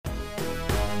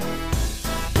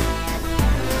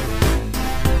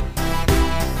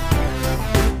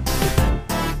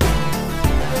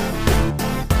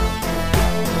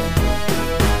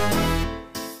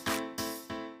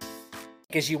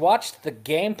as you watched the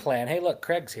game plan. Hey, look,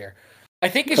 Craig's here. I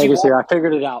think Craig is here. I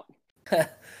figured it out.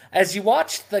 as you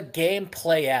watched the game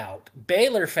play out,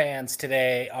 Baylor fans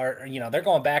today are, they're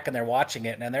going back and they're watching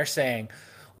it and they're saying,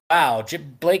 wow,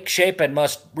 Blake Shapen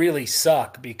must really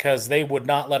suck because they would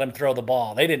not let him throw the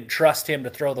ball. They didn't trust him to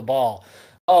throw the ball.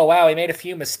 Oh, wow, he made a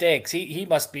few mistakes. He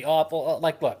must be awful.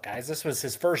 Like, look, guys, this was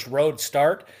his first road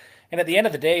start. And at the end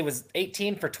of the day, he was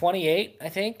 18 for 28, I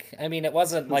think. I mean, it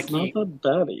wasn't like It's not he, that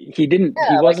bad. He yeah, like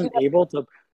he wasn't was, able to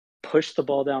push the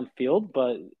ball downfield,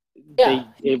 but yeah,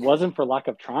 it wasn't for lack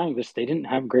of trying. Just they didn't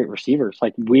have great receivers.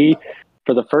 Like we,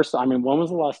 for the first, I mean, when was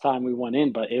the last time we went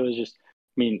in? But it was just,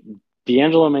 I mean,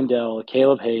 D'Angelo Mendel,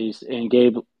 Caleb Hayes, and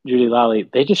Gabe Judy Lally,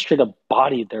 they just straight up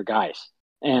bodied their guys,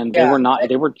 and they yeah. were not.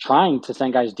 They were trying to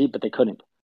send guys deep, but they couldn't.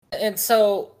 And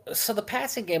so the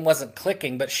passing game wasn't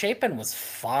clicking, but Shapen was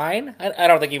fine. I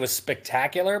don't think he was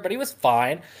spectacular, but he was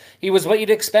fine. He was what you'd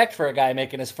expect for a guy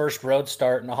making his first road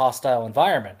start in a hostile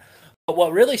environment. But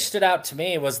what really stood out to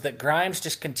me was that Grimes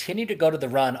just continued to go to the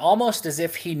run, almost as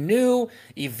if he knew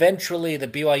eventually the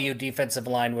BYU defensive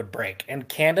line would break. And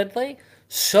candidly,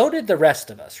 so did the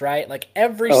rest of us, right? Like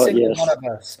every Oh single one yes, of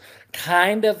us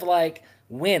kind of like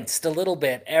winced a little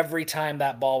bit every time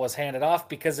that ball was handed off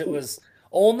because it was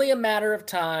only a matter of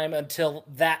time until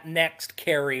that next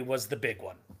carry was the big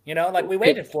one. Like we it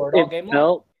waited for it all it game long.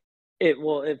 felt it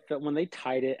felt when they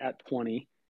tied it at 20,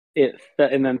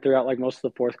 and then throughout like most of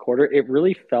the fourth quarter, it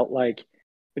really felt like.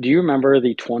 Do you remember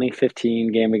the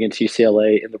 2015 game against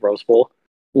UCLA in the Rose Bowl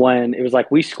when it was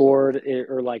like we scored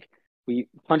or like we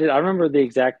punted? I remember the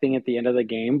exact thing at the end of the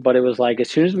game, but it was like as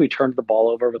soon as we turned the ball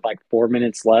over with like 4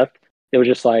 minutes left, it was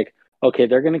just like, okay,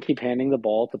 they're going to keep handing the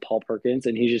ball to Paul Perkins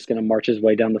and he's just going to march his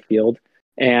way down the field.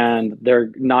 And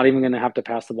they're not even going to have to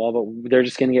pass the ball, but they're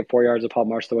just going to get 4 yards of Paul,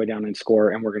 march the way down and score,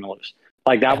 and we're going to lose.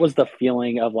 Like that Yeah. was the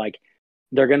feeling of like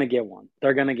they're going to get one.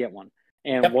 They're going to get one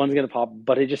and Yep. one's gonna pop,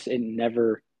 but it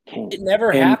never came. It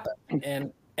never And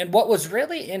happened. And what was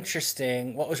really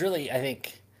interesting, what was really, I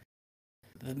think,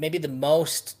 maybe the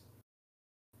most,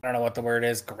 I don't know what the word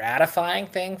is, gratifying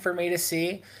thing for me to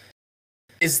see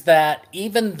is that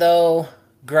even though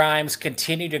Grimes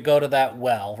continued to go to that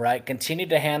well, right? Continued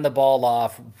to hand the ball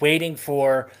off, waiting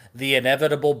for the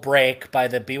inevitable break by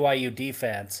the BYU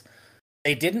defense.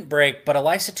 They didn't break, but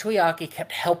Elisa Tuiaki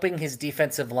kept helping his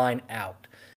defensive line out.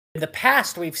 In the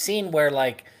past, we've seen where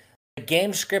like the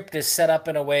game script is set up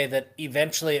in a way that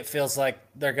eventually it feels like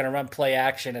they're going to run play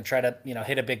action and try to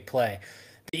hit a big play.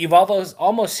 You've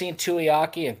almost seen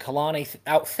Tuiaki and Kalani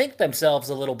outthink themselves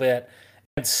a little bit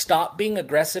and stop being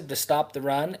aggressive to stop the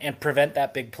run and prevent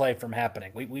that big play from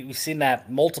happening. We've seen that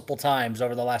multiple times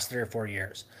over the last 3 or 4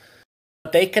 years.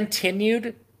 But they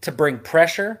continued to bring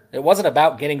pressure. It wasn't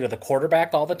about getting to the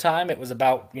quarterback all the time. It was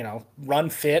about, run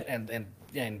fit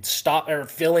and stop or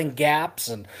filling gaps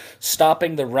and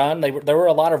stopping the run. There were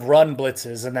a lot of run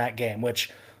blitzes in that game, which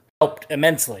helped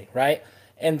immensely, right?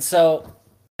 And so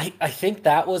I think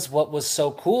that was what was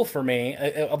so cool for me.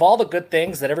 Of all the good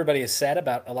things that everybody has said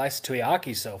about Elisa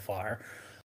Tuiaki so far,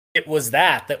 it was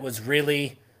that was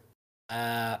really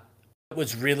uh,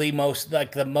 most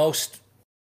like the most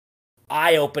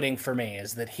eye-opening for me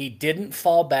is that he didn't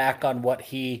fall back on what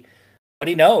he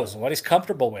knows and what he's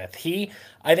comfortable with.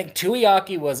 I think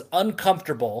Tuiaki was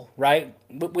uncomfortable, right?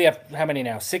 We have how many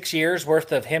now? 6 years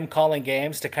worth of him calling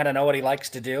games to kind of know what he likes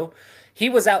to do. He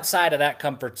was outside of that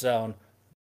comfort zone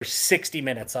for 60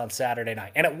 minutes on Saturday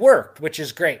night, and it worked, which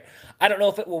is great. I don't know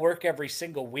if it will work every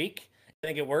single week. I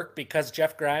think it worked because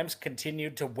Jeff Grimes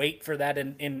continued to wait for that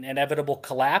in inevitable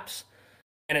collapse,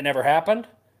 and it never happened.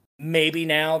 Maybe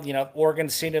now,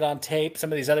 Oregon's seen it on tape.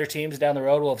 Some of these other teams down the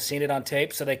road will have seen it on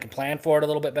tape so they can plan for it a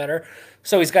little bit better.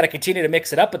 So he's got to continue to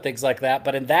mix it up with things like that.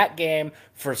 But in that game,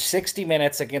 for 60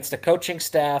 minutes against a coaching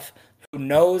staff who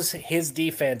knows his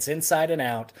defense inside and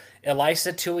out,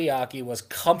 Elisa Tuiaki was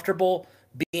comfortable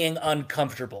being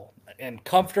uncomfortable and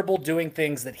comfortable doing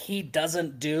things that he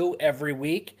doesn't do every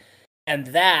week. And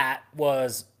that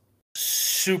was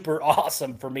super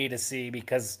awesome for me to see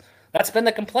because that's been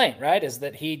the complaint, right? Is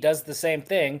that he does the same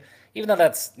thing, even though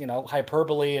that's,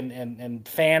 hyperbole and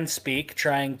fan speak,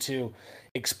 trying to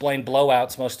explain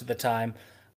blowouts most of the time.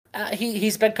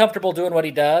 He's been comfortable doing what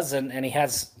he does, and he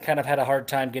has kind of had a hard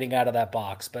time getting out of that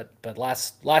box. But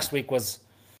last week was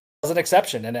an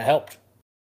exception, and it helped.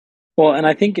 well, and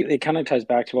I think it kind of ties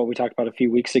back to what we talked about a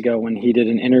few weeks ago when he did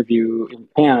an interview in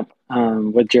camp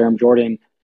with Jerem Jordan,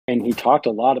 and he talked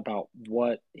a lot about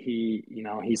what he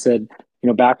said,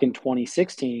 back in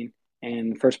 2016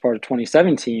 and the first part of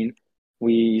 2017,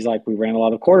 he's like, we ran a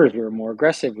lot of quarters, we were more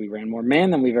aggressive, we ran more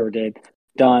man than we've ever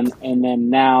done, and then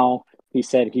now he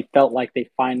said he felt like they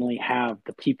finally have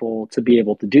the people to be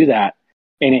able to do that.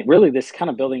 And it really, this kind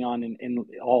of building on in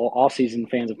all season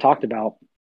fans have talked about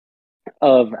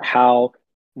of how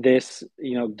this,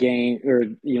 game or,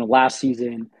 last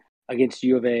season against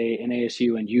U of A and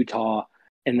ASU and Utah.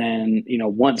 And then,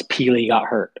 once Peely got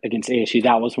hurt against ASU,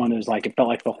 that was when it was like, it felt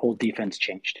like the whole defense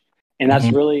changed. And that's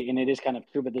Mhm. really, and it is kind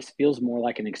of true, but this feels more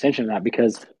like an extension of that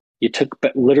because you took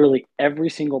literally every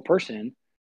single person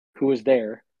who was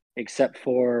there except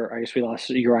for, I guess we lost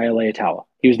Uriah Leatawa.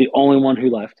 He was the only one who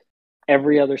left.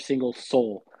 Every other single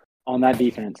soul on that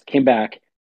defense came back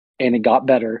and it got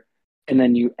better. And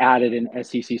then you added an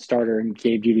SEC starter and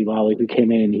Gabe Judy Lally, who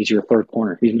came in and he's your third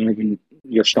corner. He's not even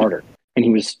your starter. And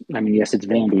he was, I mean, yes, it's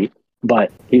Vandy,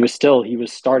 but he was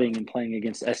starting and playing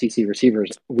against SEC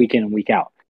receivers week in and week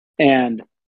out. And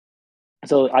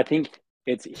so I think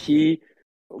he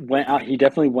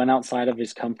definitely went outside of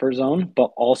his comfort zone,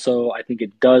 but also I think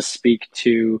it does speak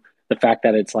to the fact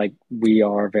that it's like we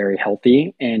are very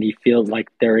healthy and he feels like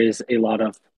there's a lot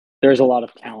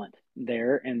of talent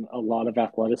there and a lot of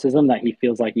athleticism that he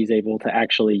feels like he's able to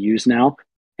actually use now.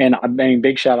 And I mean,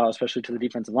 big shout out, especially to the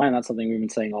defensive line. That's something we've been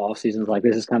saying all season. Like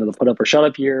this is kind of the put up or shut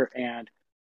up year, and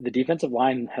the defensive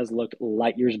line has looked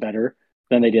light years better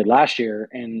than they did last year.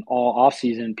 And all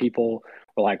offseason, people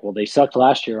were like, well, they sucked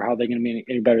last year. How are they going to be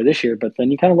any better this year? But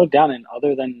then you kind of look down, and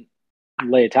other than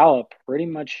Leitao, pretty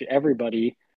much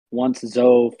everybody, once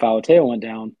Zoe Fauteo went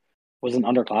down, was an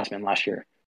underclassman last year.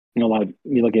 Like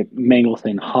you look at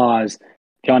Mangleton, Haas,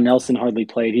 John Nelson hardly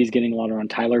played. He's getting a lot around.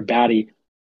 Tyler Batty,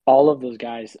 all of those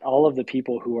guys, all of the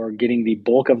people who are getting the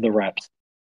bulk of the reps.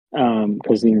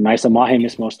 Because Nisa Mahe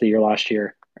missed most of the year last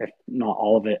year, if not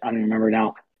all of it. I don't remember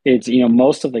now. It's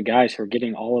most of the guys who are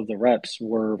getting all of the reps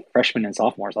were freshmen and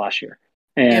sophomores last year,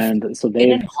 If and so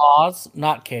they've Caden Hawes,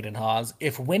 not Caden Hawes,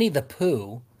 if Winnie the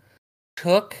Pooh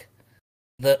took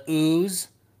the ooze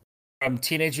from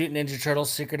Teenage Mutant Ninja Turtles: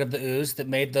 Secret of the Ooze that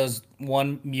made those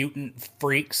one mutant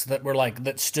freaks that were like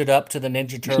that stood up to the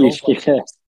Ninja Turtles, like,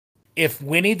 yes, if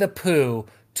Winnie the Pooh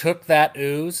took that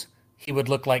ooze, he would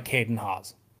look like Caden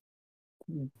Hawes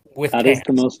with that is the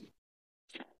pants. most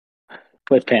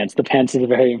with pants. The pants is a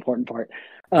very important part.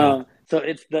 Yeah. So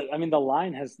it's the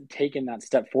line has taken that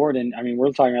step forward, and I mean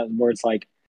we're talking about where it's like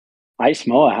Ice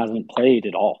Moa hasn't played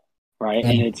at all, right?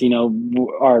 And it's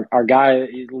our guy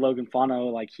Logan Fano,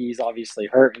 like he's obviously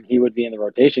hurt and he would be in the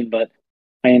rotation, but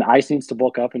I mean Ice needs to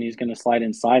bulk up and he's going to slide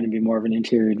inside and be more of an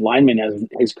interior lineman as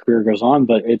his career goes on.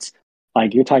 But it's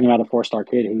like you're talking about a 4-star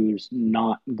kid who's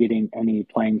not getting any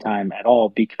playing time at all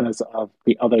because of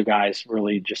the other guys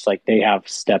really just like they have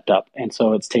stepped up, and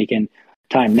so it's taken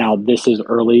time. Now this is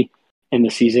early in the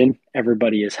season;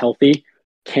 everybody is healthy.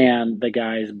 Can the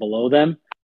guys below them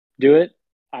do it?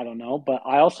 I don't know. But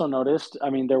I also noticed, I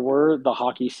mean, there were the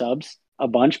hockey subs a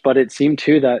bunch, but it seemed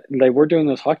too that they were doing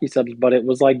those hockey subs, but it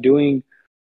was like doing,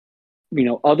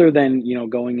 other than,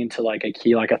 going into like a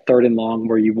key, like a third and long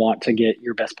where you want to get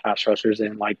your best pass rushers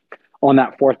in, like on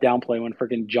that fourth down play when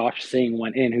freaking Josh Singh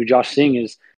went in, who Josh Singh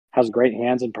has great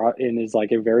hands and is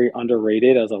like a very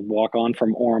underrated as a walk on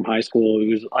from Orem High School.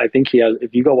 Who's I think he has,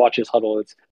 if you go watch his huddle,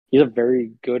 he's a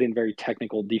very good and very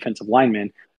technical defensive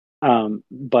lineman.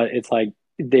 But it's like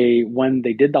when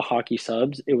they did the hockey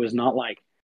subs, it was not like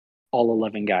all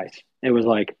 11 guys. It was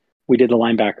like we did the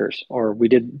linebackers or we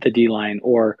did the D line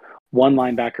or one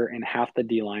linebacker and half the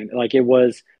D line. Like it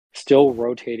was still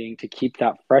rotating to keep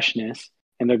that freshness.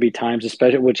 And there'd be times,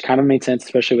 especially, which kind of made sense,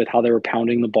 especially with how they were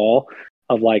pounding the ball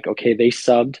of like, okay, they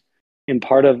subbed. And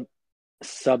part of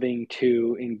subbing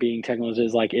to in being technical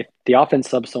is like if the offense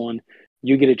subs someone,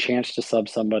 you get a chance to sub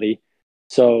somebody.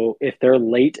 So if they're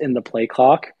late in the play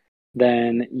clock,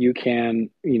 then you can,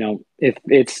 if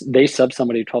it's they sub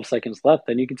somebody 12 seconds left,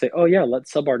 then you can say, oh yeah,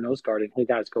 let's sub our nose guard and hey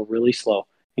guys, go really slow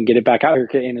and get it back out here.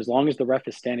 And as long as the ref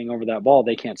is standing over that ball,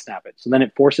 they can't snap it. So then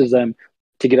it forces them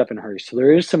to get up and hurry. So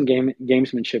there is some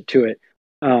gamesmanship to it.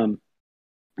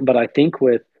 But I think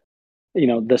with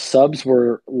the subs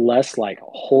were less like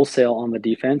wholesale on the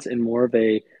defense and more of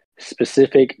a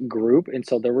specific group. And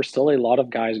so there were still a lot of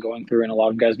guys going through and a lot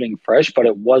of guys being fresh, but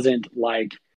it wasn't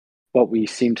like what we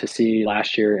seemed to see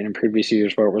last year and in previous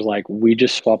years where it was like we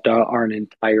just swapped out our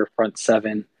entire front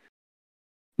seven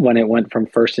when it went from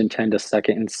 1st and 10 to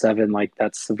 2nd and 7. Like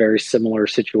that's a very similar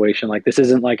situation. Like this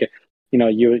isn't like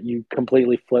you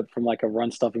completely flip from like a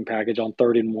run stuffing package on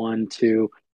 3rd and 1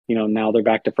 to now they're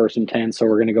back to 1st and 10, so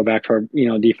we're going to go back to our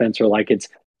defense, or like it's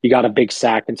you got a big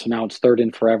sack and so now it's 3rd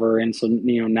and forever, and so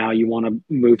now you want to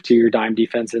move to your dime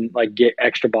defense and like get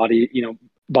extra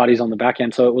bodies on the back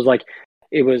end. So it was like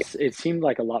it seemed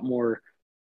like a lot more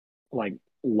like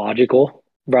logical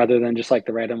rather than just like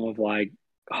the random of like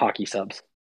hockey subs.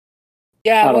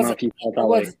 Yeah, I don't know if you felt it that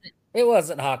way. wasn't it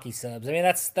wasn't hockey subs. I mean,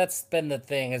 that's been the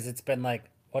thing is it's been like,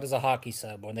 what is a hockey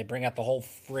sub when they bring out the whole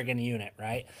friggin' unit,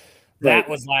 right? Right. That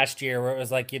was last year where it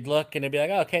was like you'd look and it'd be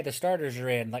like, oh, okay, the starters are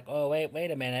in. Like, oh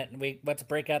wait a minute. Let's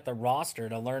break out the roster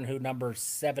to learn who number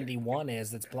 71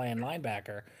 is that's playing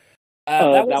linebacker.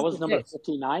 That That wasn't was the number case.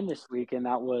 59 this week, and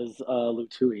that was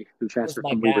Lutui, who That was transferred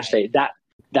my from Weber guy. State.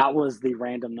 That was the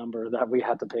random number that we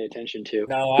had to pay attention to.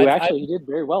 No, Who I actually he did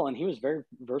very well, and he was very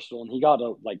versatile. And he got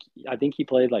I think he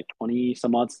played like 20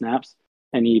 some odd snaps,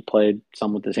 and he played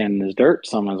some with his hand in his dirt,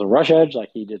 some as a rush edge. Like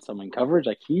he did some in coverage.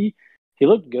 Like he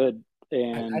looked good I've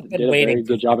and been did a waiting very for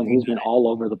good job, and he's been 59. all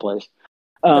over the place.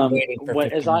 I've been waiting for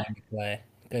What 59 to play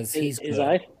because he's as good.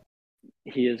 I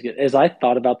he is good. As I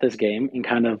thought about this game and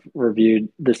kind of reviewed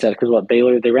the stats, because what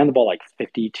Baylor they ran the ball like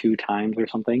 52 times or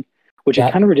something, which is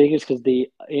kind Yep. of ridiculous because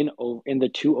in the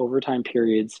two overtime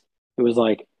periods, it was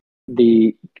like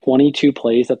the 22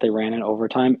 plays that they ran in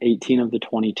overtime, 18 of the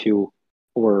 22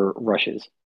 were rushes.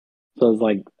 So it's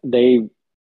like I'm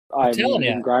I telling mean, you.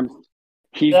 even Grimes,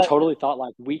 he That, totally thought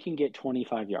like we can get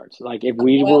 25 yards. Like if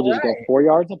we will well, just go right. 4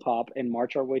 yards a pop and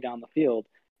march our way down the field,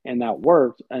 and that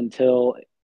worked until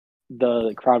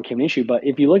the crowd became an issue. But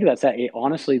if you look at that set,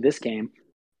 honestly, this game,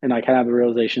 and I kind of have the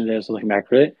realization today as looking back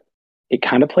at it, it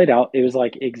kind of played out. It was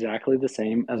like exactly the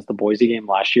same as the Boise game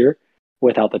last year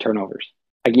without the turnovers.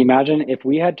 Like imagine if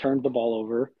we had turned the ball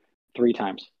over 3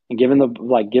 times and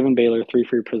given Baylor 3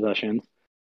 free possessions,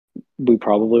 we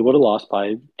probably would have lost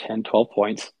by 10, 12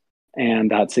 points. And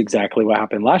that's exactly what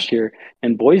happened last year.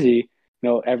 And Boise,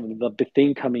 the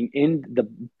thing coming in, the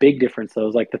big difference though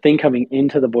is like the thing coming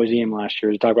into the Boise game last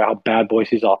year is talk about how bad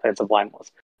Boise's offensive line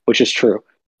was, which is true.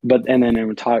 But and then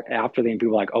we talk after the game,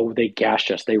 people were like, oh, they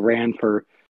gashed us. They ran for,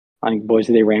 I think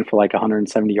Boise, they ran for like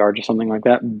 170 yards or something like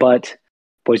that. But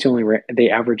Boise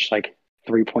they averaged like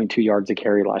 3.2 yards a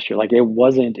carry last year. Like it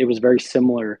was very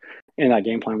similar in that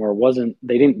game plan where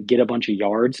they didn't get a bunch of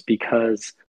yards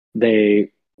because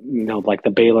they, like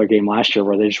the Baylor game last year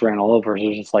where they just ran all over. It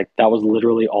was just like that was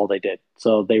literally all they did.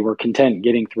 So they were content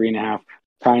getting 3.5,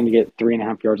 trying to get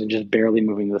 3.5 yards and just barely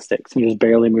moving the sticks and just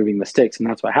barely moving the sticks. And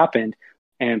that's what happened.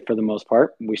 And for the most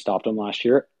part, we stopped them last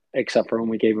year, except for when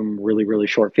we gave them really, really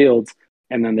short fields.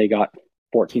 And then they got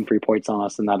 14 free points on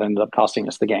us, and that ended up costing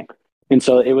us the game. And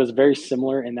so it was very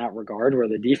similar in that regard where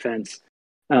the defense,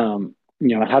 how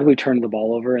do we turn the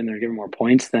ball over and they're giving more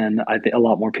points, then I think a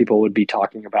lot more people would be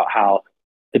talking about how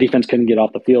the defense couldn't get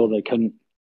off the field. They couldn't,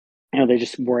 they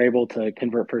just were able to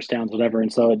convert first downs, whatever.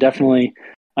 And so it definitely,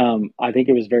 I think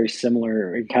it was very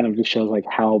similar. It kind of just shows like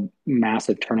how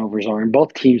massive turnovers are. And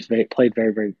both teams played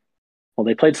very, very well.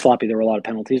 They played sloppy. There were a lot of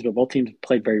penalties, but both teams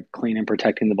played very clean in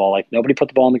protecting the ball. Like nobody put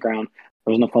the ball on the ground.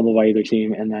 There was no fumble by either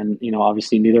team. And then,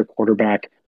 obviously neither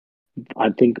quarterback, I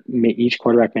think each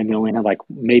quarterback maybe only had like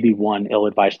maybe one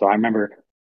ill-advised throw. I remember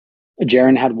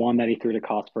Jaron had one that he threw to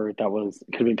Cosper that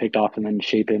could have been picked off, and then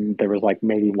Shapen, there was like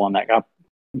maybe one that got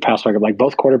passed by. Like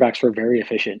both quarterbacks were very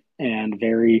efficient and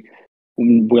very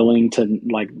willing to,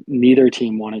 like, neither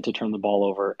team wanted to turn the ball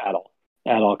over at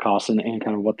all costs, and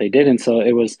kind of what they did. And so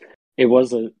it was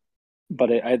a but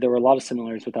there were a lot of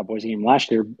similarities with that Boise game last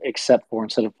year, except for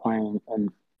instead of playing an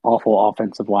awful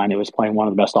offensive line, it was playing one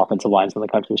of the best offensive lines in the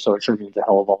country. So it sure means a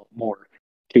hell of a lot more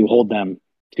to hold them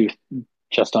to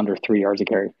just under 3 yards a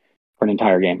carry for an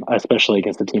entire game, especially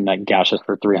against a team that gashed us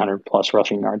for 300 plus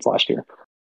rushing yards last year.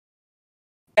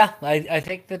 Yeah, I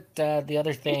think that the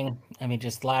other thing, I mean,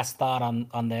 just last thought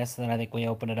on this, and then I think we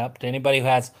open it up to anybody who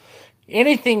has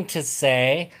anything to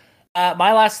say.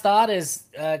 My last thought is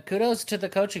kudos to the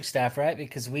coaching staff, right?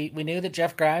 Because we knew that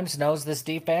Jeff Grimes knows this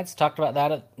defense. Talked about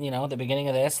that at the beginning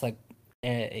of this. Like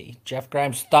Jeff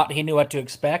Grimes thought he knew what to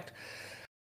expect.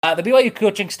 The BYU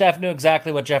coaching staff knew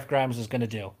exactly what Jeff Grimes was going to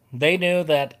do. They knew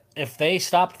that if they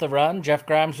stopped the run, Jeff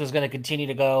Grimes was going to continue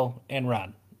to go and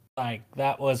run. Like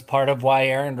that was part of why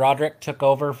Aaron Roderick took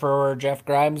over for Jeff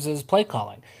Grimes' play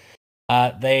calling.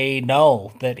 They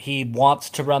know that he wants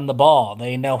to run the ball.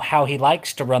 They know how he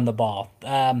likes to run the ball.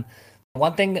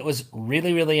 One thing that was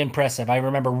really, really impressive, I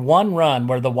remember one run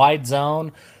where the wide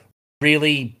zone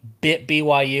really bit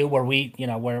BYU,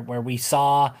 where where we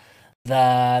saw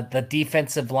the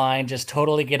defensive line just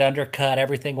totally get undercut.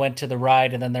 Everything went to the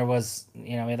right, and then there was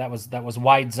that was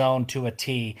wide zone to a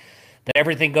T. That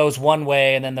everything goes one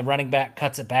way, and then the running back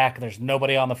cuts it back. There's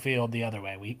nobody on the field the other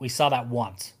way. We saw that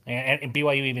once, and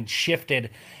BYU even shifted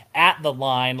at the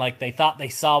line like they thought they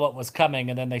saw what was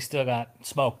coming, and then they still got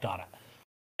smoked on it.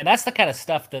 And that's the kind of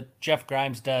stuff that Jeff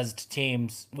Grimes does to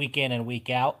teams week in and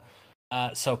week out.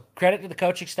 So credit to the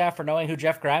coaching staff for knowing who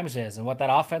Jeff Grimes is and what that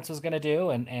offense was going to do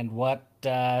and what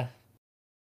to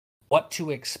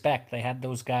expect. They had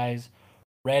those guys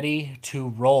ready to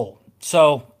roll.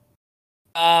 So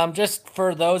just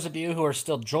for those of you who are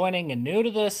still joining and new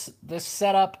to this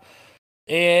setup,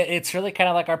 it's really kind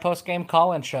of like our post game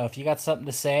call-in show. If you got something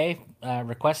to say,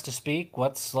 request to speak.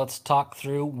 Let's talk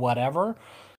through whatever.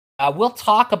 We'll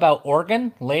talk about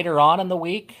Oregon later on in the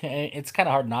week. It's kind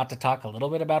of hard not to talk a little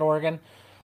bit about Oregon.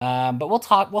 But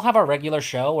we'll have our regular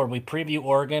show where we preview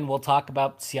Oregon. We'll talk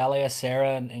about Cialia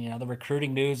Serra and the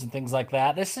recruiting news and things like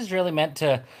that. This is really meant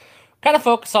to kind of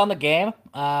focus on the game.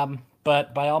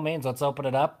 But by all means, let's open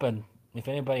it up. And if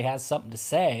anybody has something to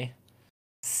say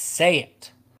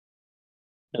it.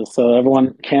 So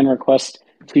everyone can request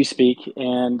to speak,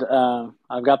 and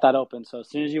I've got that open. So as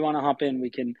soon as you want to hop in, we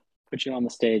can put you on the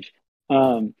stage.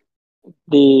 I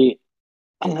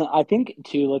think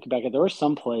to look back at, there were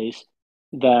some plays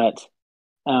that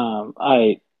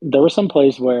there were some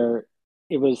plays where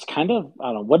it was kind of, I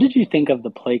don't know, what did you think of the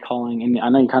play calling? And I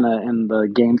know you kind of in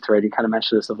the game thread, you kind of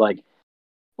mentioned this of like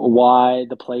why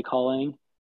the play calling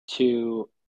to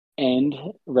end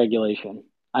regulation.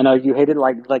 I know you hated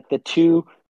like the two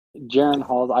Jaren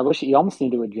Halls. I wish you almost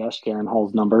need to adjust Jaren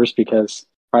Hall's numbers because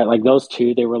right, like those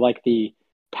two, they were like the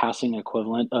passing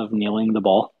equivalent of kneeling the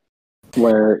ball,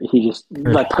 where he just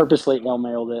like purposely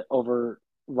mailed it over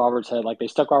Roberts' head. Like they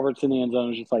stuck Roberts in the end zone. It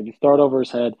was just like you throw it over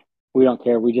his head. We don't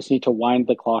care. We just need to wind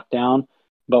the clock down,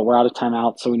 but we're out of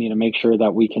timeout, so we need to make sure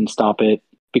that we can stop it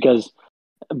because.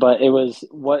 But it was,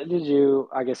 what did you,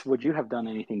 I guess, would you have done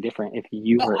anything different if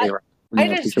you were in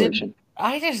that situation?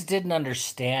 I just didn't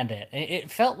understand it.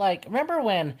 It felt like, remember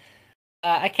when,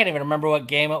 I can't even remember what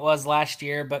game it was last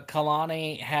year, but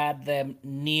Kalani had them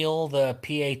kneel the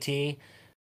PAT.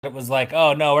 It was like,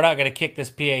 oh no, we're not going to kick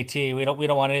this PAT. We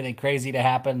don't want anything crazy to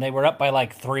happen. They were up by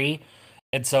like 3.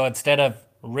 And so instead of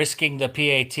risking the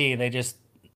PAT, they just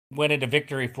went into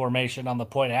victory formation on the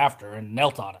point after and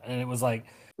knelt on it. And it was like,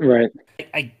 right.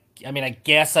 I mean, I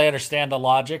guess I understand the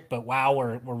logic, but wow,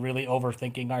 we're really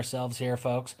overthinking ourselves here,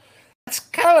 folks. That's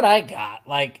kind of what I got.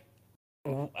 Like,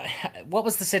 what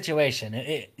was the situation?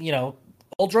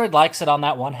 Old Droid likes it on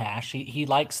that one hash. He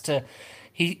likes to.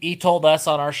 He told us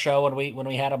on our show when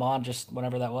we had him on just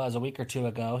whenever that was, a week or two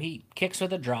ago. He kicks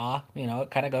with a draw.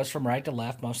 It kind of goes from right to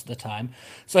left most of the time.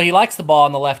 So he likes the ball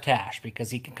on the left hash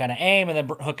because he can kind of aim and then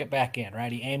hook it back in.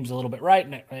 Right, he aims a little bit right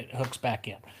and it hooks back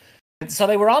in. So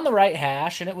they were on the right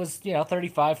hash, and it was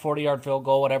 35, 40-yard field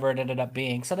goal, whatever it ended up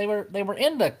being. So they were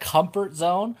in the comfort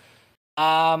zone.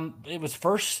 It was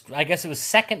first, I guess it was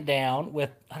second down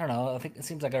with, I don't know, I think it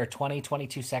seems like there were 20,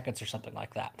 22 seconds or something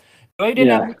like that. We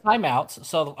didn't have any timeouts,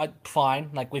 so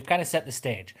fine. Like we've kind of set the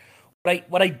stage.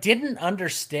 What I didn't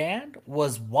understand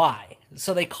was why.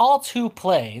 So they call 2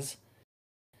 plays,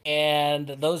 and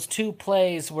those 2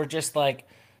 plays were just like,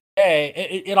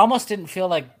 hey, it almost didn't feel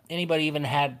like anybody even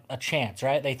had a chance,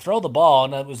 right? They throw the ball,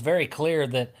 and it was very clear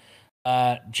that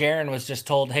Jaren was just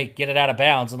told, hey, get it out of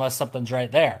bounds unless something's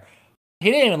right there. He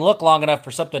didn't even look long enough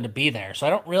for something to be there, so I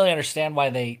don't really understand why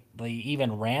they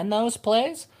even ran those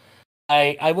plays.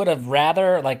 I would have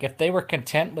rather, like, if they were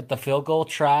content with the field goal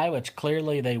try, which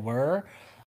clearly they were,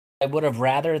 I would have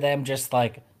rather them just,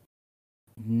 like,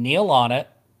 kneel on it,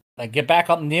 like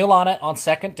kneel on it on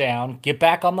second down, get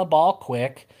back on the ball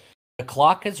quick. The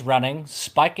clock is running,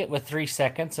 spike it with 3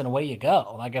 seconds, and away you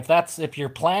go. Like if you're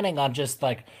planning on just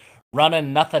like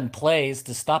running nothing plays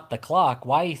to stop the clock,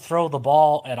 why throw the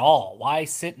ball at all? Why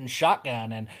sit in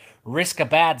shotgun and risk a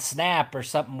bad snap or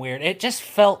something weird? It just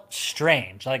felt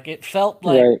strange. Like it felt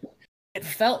like it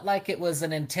felt like it was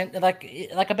an intent,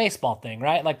 like a baseball thing,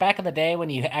 right? Like back in the day when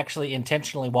you actually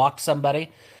intentionally walked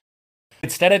somebody.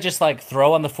 Instead of just like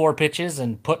throwing the 4 pitches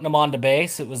and putting them onto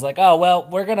base, it was like, oh, well,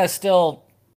 we're going to still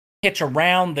pitch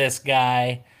around this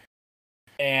guy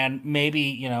and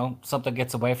maybe, something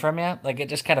gets away from you. Like it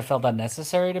just kind of felt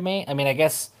unnecessary to me. I mean, I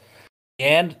guess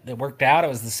and it worked out. It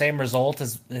was the same result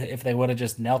as if they would have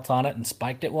just knelt on it and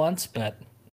spiked it once, but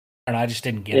I don't know, I just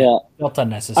didn't get it. It felt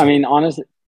unnecessary. I mean, honestly,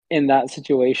 in that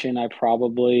situation, I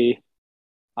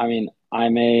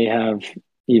may have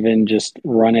even just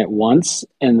run it once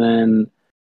and then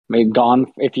maybe gone.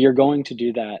 If you're going to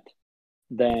do that,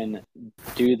 then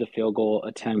do the field goal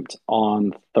attempt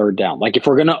on third down. Like if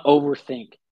we're going to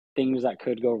overthink things that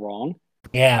could go wrong,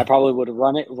 I probably would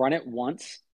run it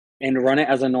once and run it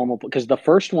as a normal, because the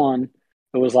first one,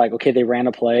 it was like, okay, they ran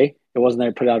a play. It wasn't there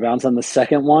to put it out of bounds. And the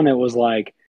second one, it was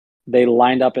like, they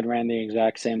lined up and ran the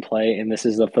exact same play, and this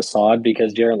is a facade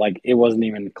because Jared, like, it wasn't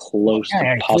even close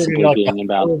to possibly being in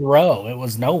bounds. Row, it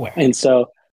was nowhere. And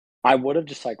so I would have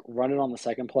just like run it on the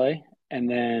second play and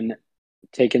then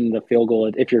taking the field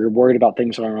goal. If you're worried about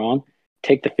things going wrong,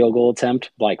 take the field goal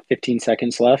attempt, like 15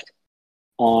 seconds left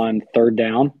on third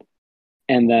down.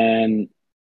 And then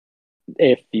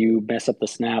if you mess up the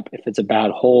snap, if it's a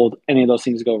bad hold, any of those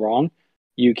things go wrong,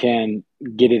 you can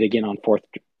get it again on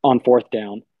fourth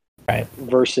down. Right.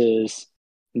 Versus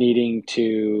needing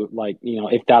to, like,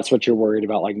 if that's what you're worried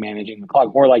about, like managing the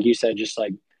clock, or like you said, just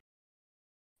like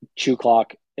chew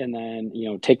clock and then,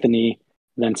 take the knee,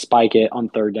 then spike it on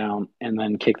third down and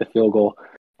then kick the field goal.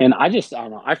 And I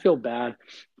don't know. I feel bad.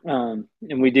 And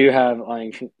we do have,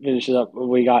 like, finish it up.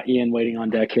 We got Ian waiting on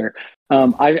deck here.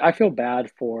 I feel bad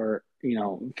for,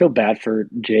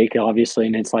 Jake, obviously.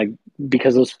 And it's like,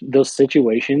 because those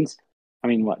situations, I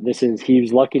mean, he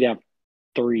was lucky to have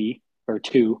 3 or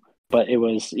 2, but it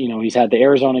was, he's had the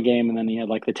Arizona game and then he had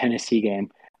like the Tennessee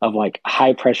game of like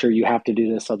high pressure. You have to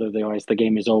do this, otherwise the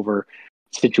game is over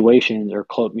situations, or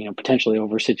potentially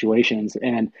over situations.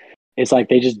 And it's like,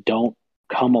 they just don't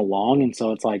come along. And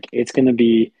so it's like, it'll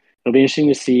be interesting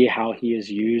to see how he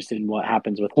is used and what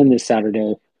happens with him this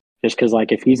Saturday, just because,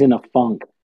 like, if he's in a funk,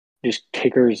 just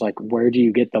kickers, like, where do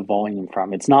you get the volume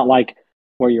from? It's not like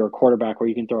where you're a quarterback where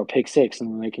you can throw a pick six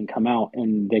and then they can come out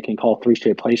and they can call 3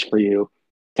 straight plays for you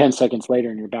 10 seconds later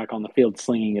and you're back on the field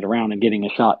slinging it around and getting a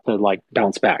shot to, like,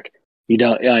 bounce back.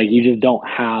 You just don't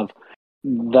have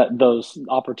those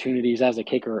opportunities as a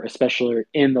kicker, especially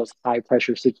in those high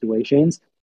pressure situations.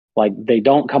 Like, they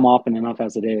don't come often enough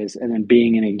as it is, and then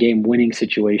being in a game winning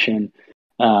situation,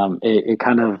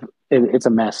 it's a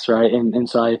mess, right? And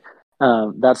so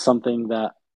that's something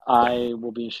that I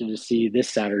will be interested to see this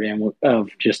Saturday, and of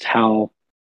just how,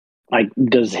 like,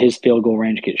 does his field goal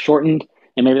range get shortened?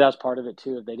 And maybe that's part of it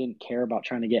too. If they didn't care about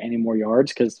trying to get any more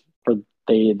yards, because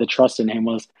the trust in him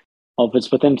was, well, if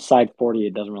it's within side 40,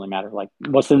 it doesn't really matter. Like,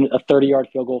 what's in a 30-yard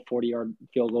field goal, 40-yard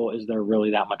field goal? Is there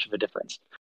really that much of a difference?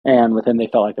 And with him, they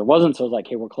felt like there wasn't. So it was like,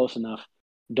 hey, we're close enough.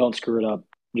 Don't screw it up.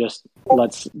 Just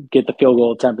let's get the field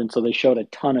goal attempt. And so they showed a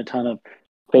ton of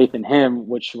faith in him,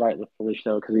 which rightfully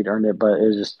so, because he'd earned it. But it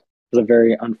was a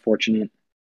very unfortunate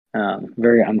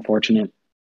the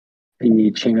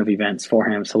chain of events for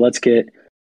him. So let's get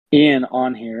Ian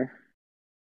on here.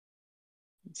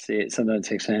 Let's see, something that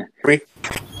takes in.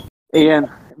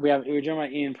 Ian, we're joined by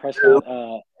Ian Prescott,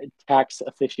 tax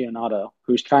aficionado,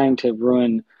 who's trying to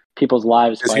ruin people's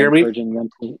lives by encouraging them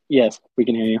to. Yes, we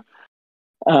can hear you.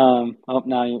 Now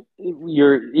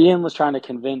Ian was trying to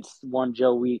convince one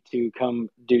Joe Wheat to come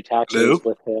do taxes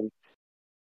with him.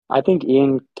 I think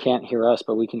Ian can't hear us,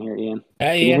 but we can hear Ian.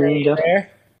 Hey, Ian, are you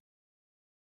there?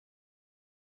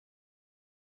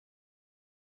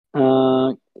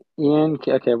 Ian,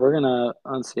 okay,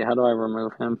 let's see, how do I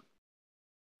remove him?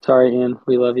 Sorry, Ian,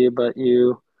 we love you, but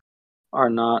you are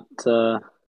not, let's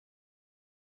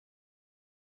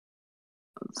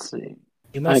see.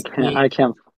 I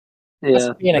can't. Yeah,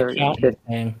 must be an accountant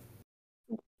thing.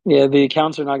 Yeah, the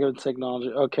accounts are not good with technology.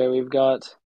 Okay, we've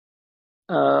got,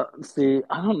 let's see,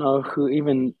 I don't know who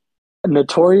even,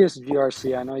 Notorious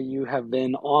GRC. I know you have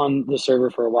been on the server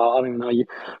for a while. I don't even know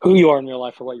who you are in real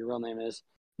life or what your real name is.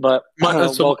 But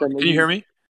welcome. Can you hear me?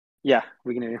 Yeah,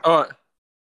 we can hear you. Oh,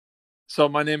 so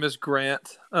my name is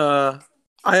Grant. I've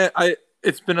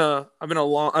been a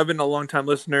long time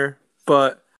listener,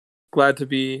 but glad to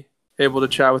be able to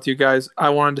chat with you guys. I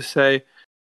wanted to say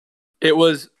I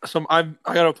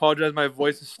gotta apologize. My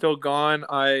voice is still gone.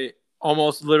 I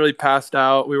almost literally passed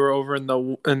out. We were over in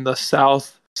the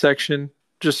south section,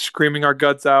 just screaming our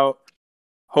guts out,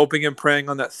 hoping and praying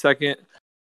on that second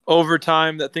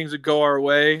overtime that things would go our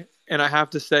way. And I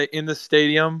have to say, in the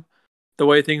stadium, the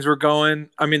way things were going,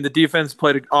 I mean, the defense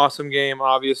played an awesome game.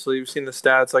 Obviously, you've seen the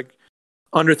stats, like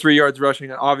under 3 yards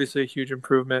rushing, obviously a huge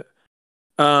improvement.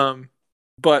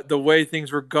 But the way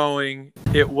things were going,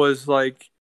 it was like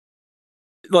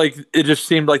it just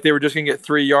seemed like they were just gonna get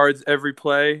 3 yards every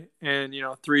play, and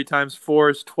 3 times 4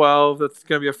 is 12. That's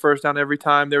gonna be a first down every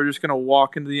time. They were just gonna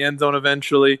walk into the end zone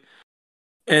eventually,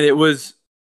 and it was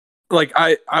like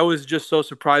I was just so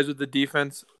surprised with the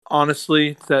defense,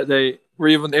 honestly, that they were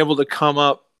even able to come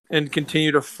up and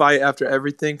continue to fight after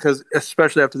everything, because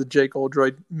especially after the Jake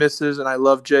Oldroyd misses, and I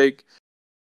love Jake.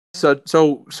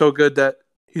 So good that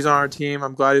he's on our team.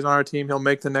 I'm glad he's on our team. He'll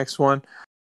make the next one.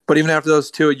 But even after those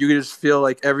two, you could just feel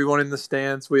like everyone in the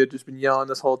stands, we had just been yelling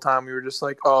this whole time. We were just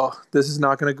like, oh, this is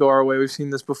not going to go our way. We've seen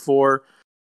this before.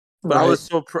 But right.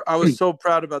 I was so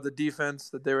proud about the defense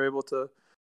that they were able to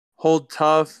hold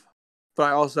tough. But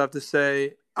I also have to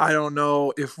say, I don't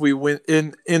know if we win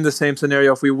in the same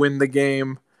scenario, if we win the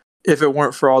game, if it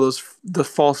weren't for all the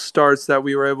false starts that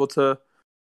we were able to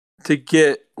to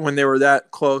get when they were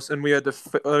that close, and we had to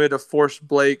force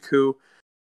Blake, who,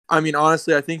 I mean,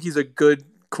 honestly, I think he's a good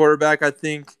quarterback. I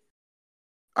think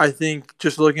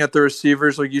just looking at the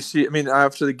receivers, like you see, I mean,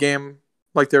 after the game,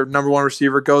 like their number one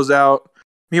receiver goes out.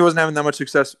 He wasn't having that much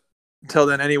success until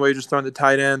then anyway, just throwing the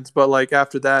tight ends. But like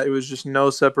after that, it was just no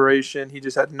separation. He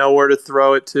just had nowhere to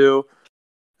throw it to,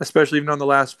 especially even on the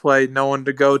last play, no one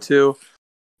to go to.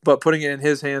 But putting it in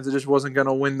his hands, it just wasn't going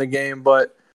to win the game.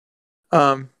 But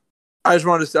I just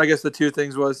wanted to say, I guess the two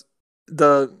things was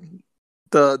the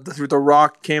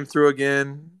rock came through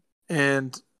again,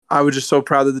 and I was just so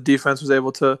proud that the defense was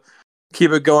able to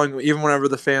keep it going, even whenever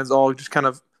the fans all just kind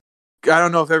of, I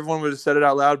don't know if everyone would have said it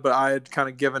out loud, but I had kind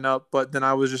of given up. But then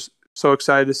I was just so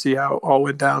excited to see how it all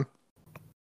went down.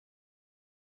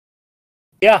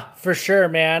 Yeah, for sure,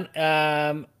 man.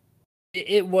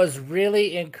 It was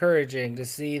really encouraging to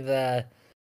see the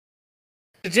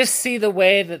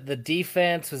way that the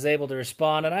defense was able to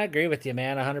respond. And I agree with you,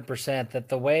 man, 100%, that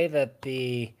the way that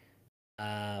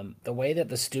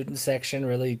the student section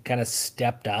really kind of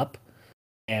stepped up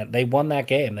and they won that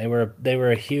game. They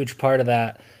were a huge part of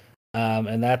that.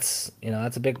 And that's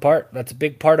a big part. That's a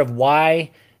big part of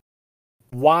why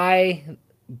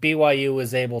BYU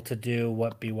was able to do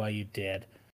what BYU did.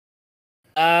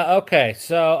 Okay,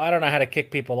 so I don't know how to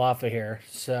kick people off of here,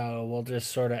 so we'll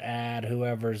just sort of add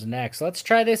whoever's next. Let's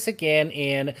try this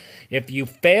again. If you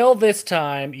fail this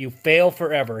time, you fail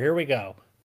forever. Here we go.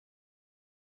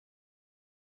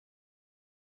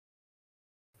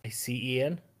 I see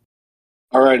Ian.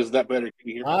 All right, is that better? Can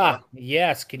you hear me?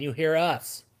 Yes. Can you hear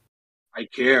us? I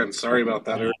can. Sorry about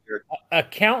that earlier.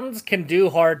 Accountants can do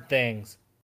hard things.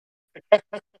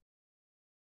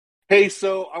 Hey,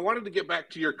 so I wanted to get back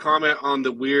to your comment on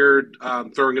the weird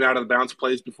throwing it out of the bounds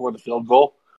plays before the field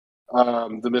goal,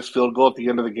 the missed field goal at the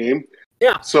end of the game.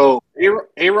 Yeah. So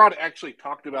A-Rod actually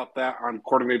talked about that on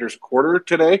Coordinator's Quarter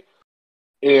today,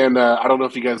 and I don't know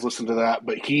if you guys listened to that,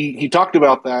 but he talked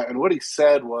about that, and what he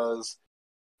said was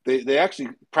they actually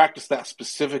practice that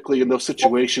specifically in those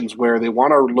situations where they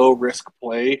want a low-risk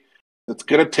play that's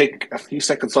going to take a few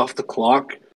seconds off the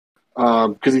clock.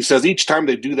 Because he says each time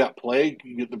they do that play,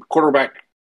 the quarterback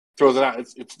throws it out.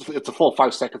 It's a full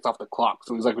 5 seconds off the clock.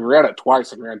 So he's like, we ran it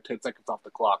twice and ran 10 seconds off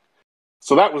the clock.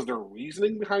 So that was their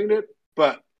reasoning behind it,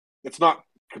 but it's not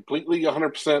completely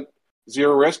 100%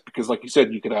 zero risk because, like you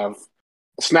said, you could have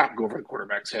a snap go over the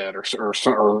quarterback's head or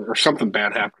something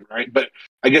bad happen, right? But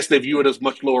I guess they view it as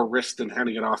much lower risk than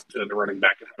handing it off to the running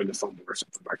back and having a fumble or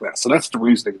something like that. So that's the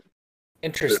reasoning.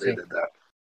 Interesting. They did that.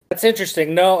 That's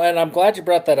interesting. No, and I'm glad you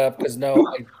brought that up because I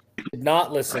did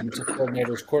not listen to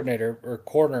Coordinator or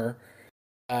Corner.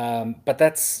 But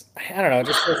that's, I don't know, it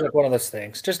just feels like one of those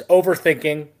things. Just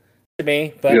overthinking to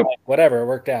me, but Yep. like, whatever, it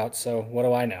worked out. So what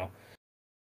do I know?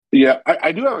 Yeah,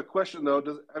 I do have a question though.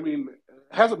 It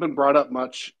hasn't been brought up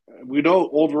much. We know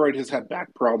Oldroyd has had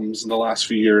back problems in the last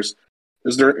few years.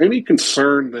 Is there any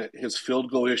concern that his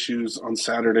field goal issues on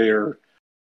Saturday or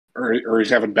he's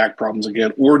having back problems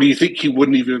again? Or do you think he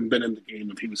wouldn't even have been in the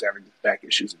game if he was having back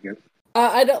issues again?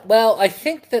 I don't. Well, I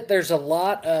think that there's a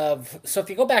lot of. So if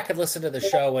you go back and listen to the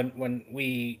show when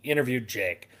we interviewed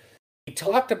Jake, he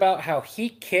talked about how he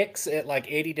kicks at like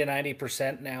 80 to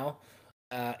 90% now,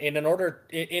 in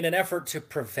an effort to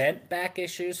prevent back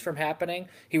issues from happening.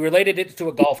 He related it to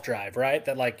a golf drive, right?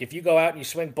 That like if you go out and you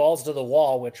swing balls to the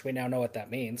wall, which we now know what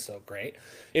that means, so great.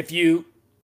 If you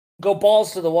go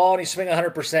balls to the wall and you swing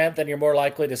 100%, then you're more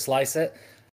likely to slice it.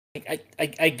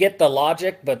 I get the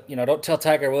logic, but don't tell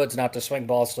Tiger Woods not to swing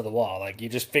balls to the wall. Like you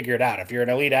just figure it out. If you're an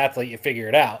elite athlete, you figure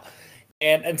it out.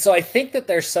 And so I think that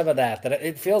there's some of that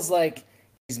it feels like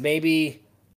he's maybe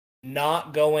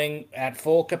not going at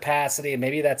full capacity, and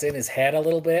maybe that's in his head a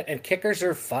little bit. And kickers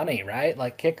are funny, right?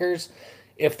 Like kickers,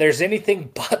 if there's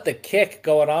anything but the kick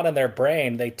going on in their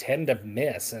brain, they tend to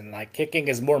miss. And like kicking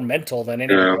is more mental than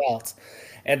anything else.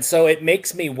 And so it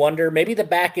makes me wonder, maybe the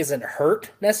back isn't hurt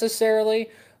necessarily,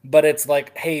 but it's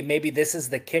like, hey, maybe this is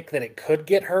the kick that it could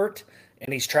get hurt,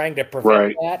 and he's trying to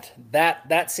prevent that.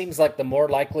 That seems like the more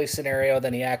likely scenario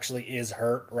than he actually is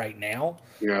hurt right now.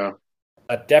 Yeah.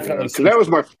 But definitely. Yeah,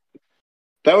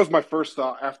 that was my first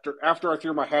thought after I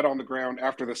threw my head on the ground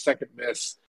after the second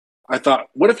miss. I thought,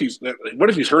 what if he's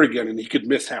hurt again and he could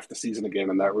miss half the season again,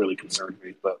 and that really concerned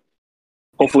me. But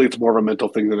hopefully it's more of a mental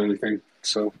thing than anything.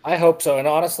 So I hope so. And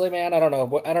honestly, man, I don't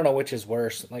know which is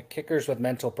worse. Like kickers with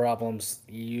mental problems,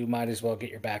 you might as well get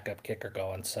your backup kicker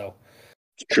going. So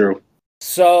true.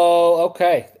 So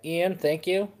okay, Ian, thank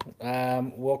you.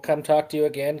 We'll come talk to you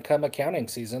again come accounting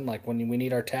season, like when we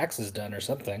need our taxes done or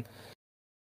something.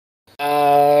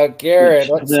 Garrett.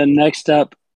 Then next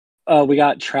up, we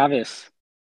got Travis.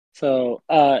 So,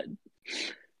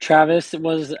 Travis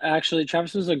was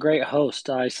a great host.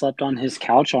 I slept on his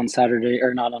couch on Saturday,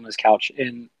 or not on his couch,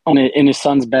 in his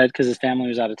son's bed because his family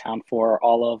was out of town for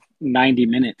all of 90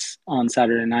 minutes on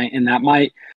Saturday night, and that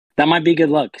might be good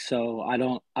luck. So I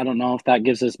don't know if that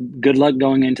gives us good luck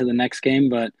going into the next game,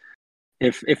 but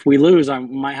if we lose, I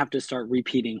might have to start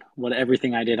repeating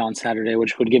everything I did on Saturday,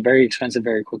 which would get very expensive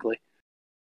very quickly.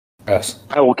 Yes.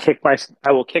 I will kick my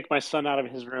son out of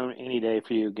his room any day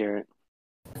for you, Garrett.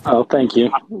 Oh, thank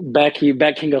you. Beck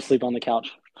can go sleep on the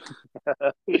couch.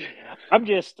 I'm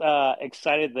just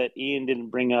excited that Ian didn't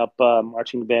bring up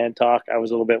marching band talk. I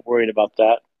was a little bit worried about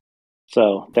that.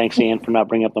 So thanks, Ian, for not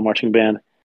bringing up the marching band.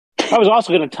 I was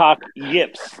also going to talk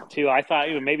yips, too. I thought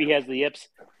maybe he has the yips.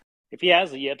 If he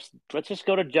has the yips, let's just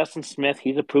go to Justin Smith.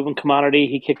 He's a proven commodity.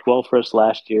 He kicked well for us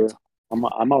last year. I'm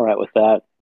all right with that.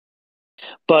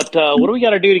 But what do we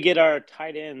got to do to get our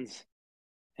tight ends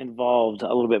involved a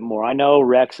little bit more? I know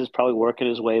Rex is probably working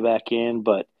his way back in,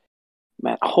 but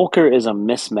man, Holker is a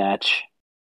mismatch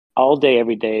all day,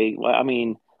 every day. I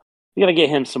mean, we got to get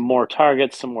him some more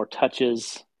targets, some more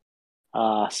touches,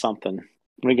 something.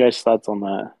 What are you guys' thoughts on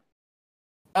that?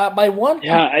 My one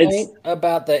complaint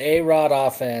about the A-Rod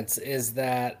offense is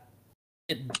that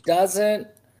it doesn't.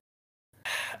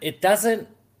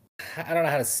 I don't know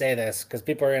how to say this because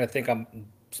people are going to think I'm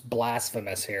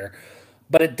blasphemous here,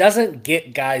 but it doesn't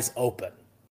get guys open,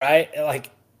 right?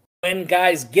 Like when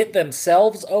guys get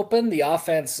themselves open, the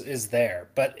offense is there,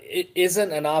 but it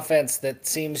isn't an offense that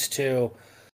seems to,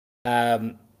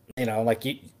 like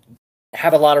you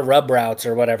have a lot of rub routes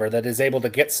or whatever that is able to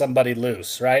get somebody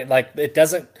loose, right? Like it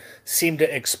doesn't seem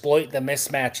to exploit the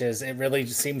mismatches. It really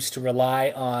seems to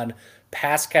rely on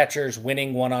pass catchers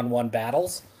winning one-on-one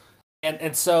battles.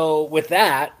 And so with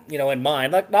that, in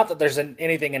mind, like not that there's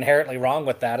anything inherently wrong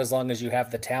with that as long as you have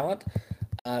the talent,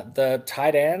 the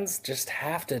tight ends just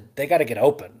they got to get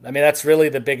open. I mean, that's really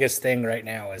the biggest thing right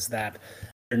now is that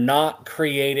they're not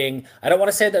creating, I don't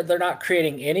want to say that they're not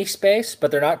creating any space,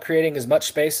 but they're not creating as much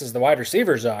space as the wide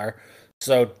receivers are.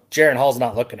 So Jaron Hall's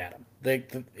not looking at them.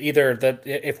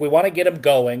 If we want to get them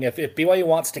going, if BYU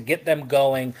wants to get them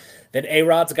going, then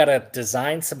A-Rod's got to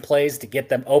design some plays to get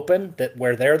them open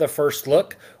where they're the first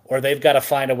look, or they've got to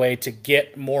find a way to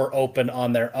get more open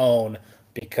on their own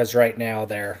because right now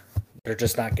they're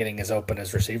just not getting as open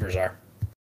as receivers are.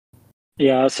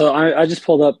 Yeah, so I just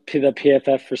pulled up the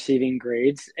PFF receiving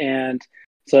grades, and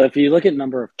so if you look at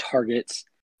number of targets,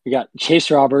 you got Chase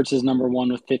Roberts is number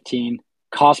 1 with 15.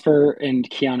 Cosper and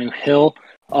Keanu Hill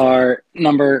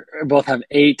both have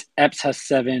 8. Epps has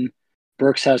 7.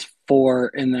 Brooks has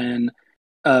 4, and then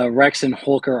Rex and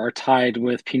Holker are tied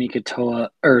with Pini Katoa.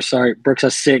 Brooks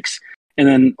has 6, and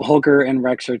then Holker and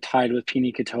Rex are tied with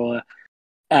Pini Katoa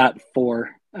at 4.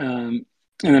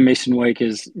 And then Mason Wake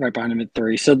is right behind him at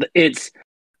 3. So it's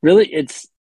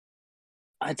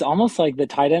almost like the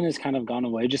tight end has kind of gone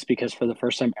away just because for the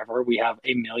first time ever we have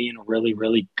a million really,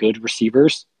 really good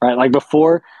receivers, right? Like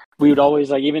before we would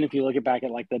always even if you look back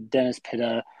at like the Dennis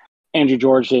Pitta, Andrew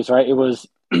George days, right? It was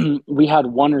we had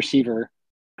one receiver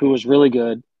who was really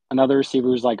good, another receiver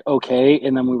was like okay,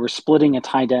 and then we were splitting a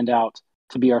tight end out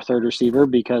to be our third receiver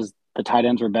because the tight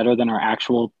ends were better than our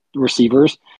actual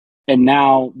receivers. And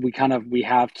now we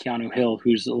have Keanu Hill,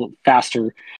 who's a little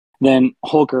faster than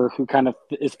Holker, who kind of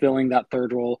is filling that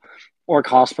third role, or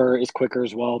Cosper is quicker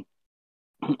as well.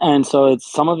 And so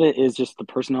some of it is just the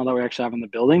personnel that we actually have in the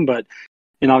building, but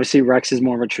obviously Rex is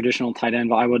more of a traditional tight end.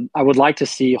 But I would like to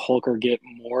see Holker get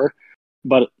more.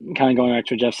 But kind of going back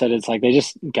to what Jeff said, it's like they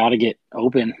just got to get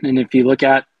open. And if you look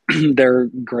at their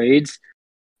grades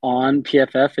on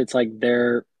PFF, it's like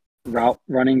their route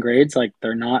running grades, like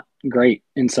they're not great.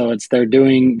 And so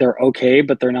they're okay,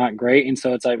 but they're not great. And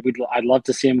so it's like I'd love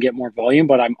to see them get more volume,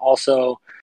 but I'm also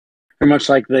very much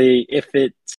like if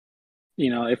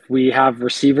we have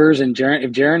receivers and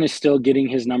if Jaron is still getting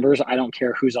his numbers, I don't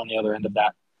care who's on the other end of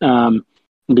that.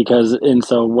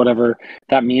 So whatever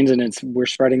that means, and we're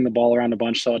spreading the ball around a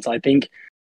bunch. So I think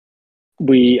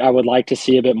I would like to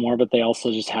see a bit more, but they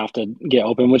also just have to get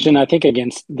open, and I think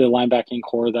against the linebacking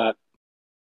core that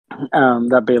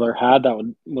Baylor had,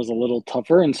 was a little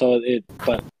tougher. And so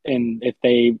if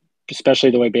they,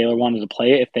 especially the way Baylor wanted to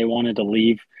play it, if they wanted to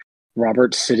leave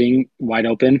Roberts sitting wide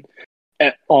open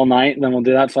all night, then we'll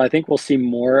do that. So I think we'll see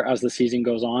more as the season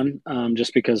goes on,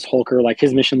 just because Holker, like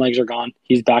his mission legs are gone.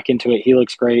 He's back into it. He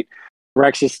looks great.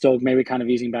 Rex is still maybe kind of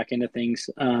easing back into things.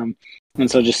 And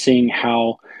so just seeing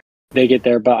how they get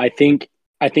there. But I think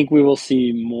we will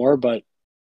see more, but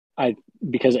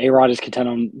because A-Rod is content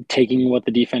on taking what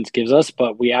the defense gives us,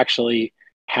 but we actually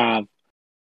have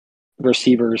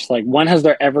receivers. Like, when has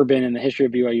there ever been in the history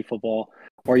of BYU football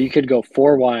where you could go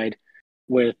 4 wide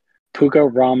with Puka,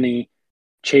 Romney,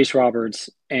 Chase Roberts,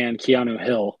 and Keanu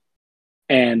Hill,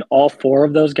 and all 4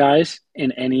 of those guys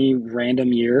in any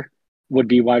random year would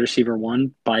be wide receiver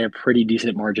 1 by a pretty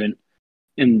decent margin?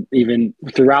 And even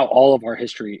throughout all of our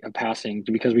history of passing,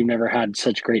 because we've never had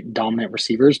such great dominant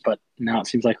receivers, but now it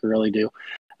seems like we really do.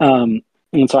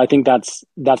 And so I think that's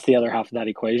the other half of that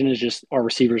equation, is just our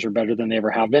receivers are better than they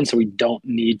ever have been. So we don't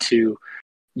need to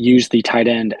use the tight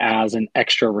end as an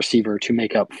extra receiver to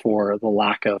make up for the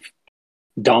lack of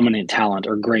dominant talent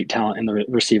or great talent in the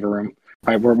receiver room,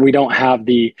 right? Where we don't have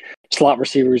the slot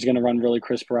receiver who's going to run really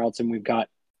crisp routes, and we've got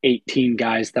 18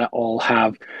 guys that all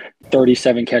have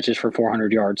 37 catches for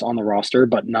 400 yards on the roster,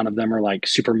 but none of them are like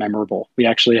super memorable. We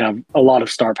actually have a lot of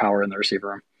star power in the receiver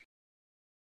room.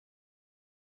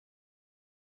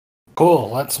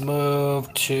 Cool. Let's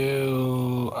move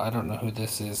to, I don't know who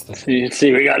this is. Let's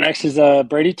see. We got next is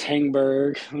Brady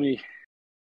Tangberg.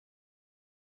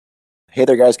 Hey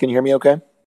there, guys. Can you hear me okay?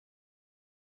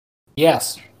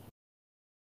 Yes.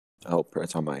 Oh,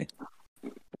 it's on my...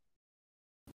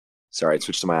 Sorry, I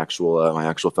switched to my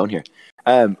actual phone here.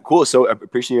 Cool. So I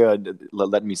appreciate you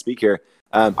letting me speak here.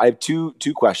 I have two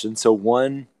questions. So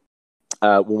one,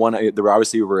 there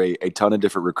were a ton of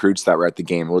different recruits that were at the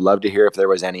game. Would love to hear if there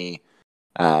was any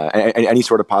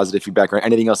sort of positive feedback or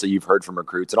anything else that you've heard from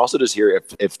recruits, and also just hear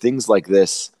if things like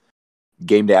this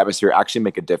game day atmosphere actually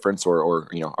make a difference, or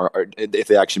if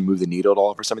they actually move the needle at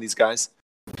all for some of these guys.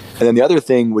 And then the other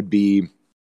thing would be,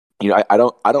 I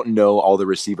don't know all the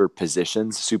receiver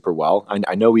positions super well.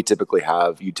 I know you typically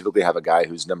have a guy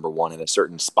who's number 1 in a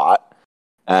certain spot.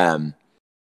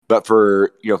 But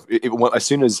for as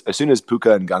soon as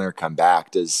Puka and Gunnar come back,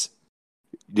 does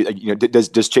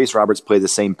Chase Roberts play the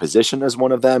same position as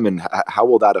one of them, and how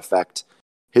will that affect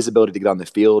his ability to get on the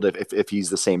field if he's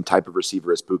the same type of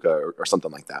receiver as Puka or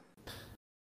something like that?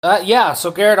 Yeah, so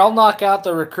Garrett, I'll knock out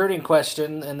the recruiting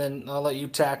question, and then I'll let you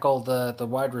tackle the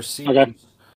wide receiver. Okay.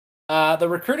 The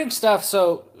recruiting stuff,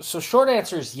 so short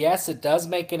answer is yes, it does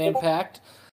make an impact.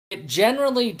 It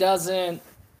generally doesn't.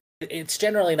 It's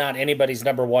generally not anybody's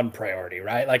number 1 priority,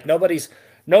 right? Like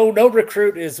no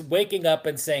recruit is waking up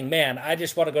and saying, man, I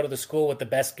just want to go to the school with the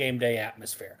best game day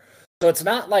atmosphere. So it's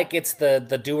not like it's the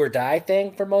do or die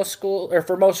thing for most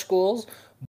schools,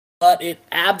 but it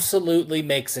absolutely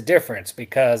makes a difference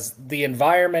because the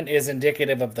environment is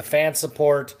indicative of the fan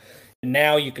support.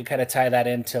 Now you can kind of tie that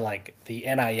into like the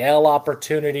NIL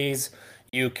opportunities.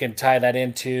 You can tie that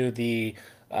into the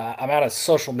amount of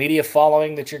social media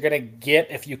following that you're going to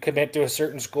get if you commit to a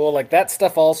certain school. Like that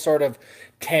stuff all sort of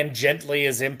tangentially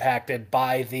is impacted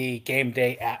by the game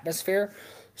day atmosphere.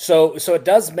 So it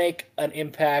does make an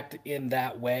impact in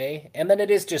that way. And then it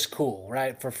is just cool,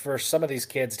 right? For some of these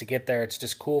kids to get there, it's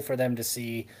just cool for them to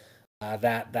see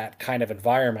that kind of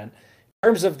environment. In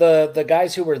terms of the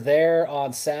guys who were there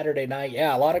on Saturday night,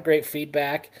 yeah, a lot of great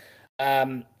feedback.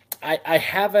 I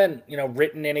haven't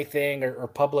written anything or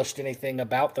published anything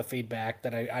about the feedback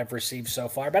that I've received so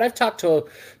far, but I've talked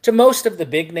to most of the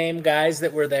big name guys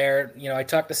that were there. I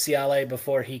talked to Ciale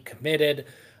before he committed.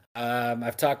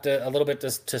 I've talked a little bit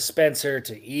to Spencer,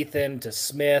 to Ethan, to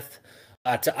Smith,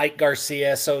 to Ike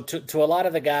Garcia. So to a lot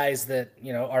of the guys that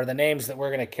are the names that we're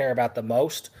going to care about the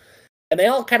most. And they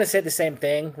all kind of said the same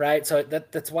thing, right? So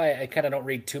that's why I kind of don't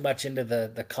read too much into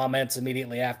the comments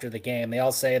immediately after the game. They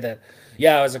all say that,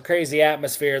 yeah, it was a crazy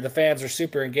atmosphere. The fans were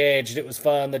super engaged. It was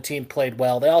fun. The team played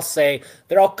well. They all say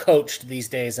they're all coached these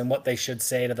days in what they should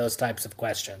say to those types of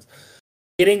questions.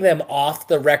 Getting them off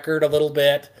the record a little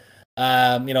bit,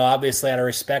 obviously out of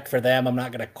respect for them, I'm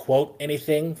not going to quote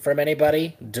anything from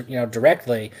anybody,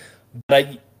 directly.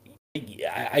 But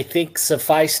I think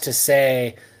suffice to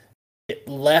say, it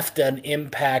left an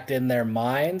impact in their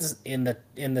minds in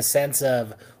the sense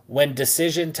of when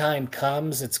decision time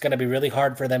comes, it's going to be really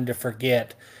hard for them to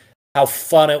forget how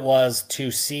fun it was to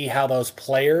see how those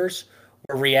players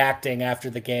were reacting after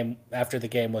the game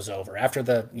was over. After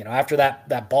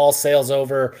that ball sails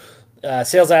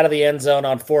out of the end zone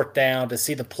on 4th down, to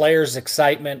see the players'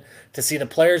 excitement,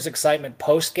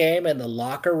 post game in the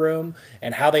locker room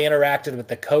and how they interacted with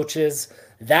the coaches.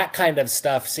 That kind of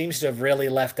stuff seems to have really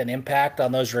left an impact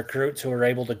on those recruits who were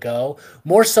able to go,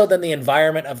 more so than the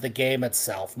environment of the game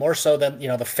itself, more so than,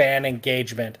 the fan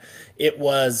engagement. It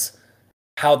was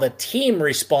how the team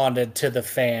responded to the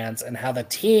fans and how the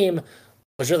team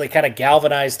was really kind of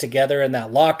galvanized together in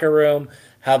that locker room,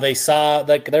 how they saw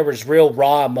there was real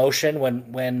raw emotion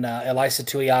when Elisa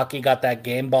Tuiaki got that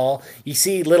game ball. You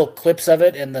see little clips of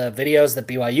it in the videos that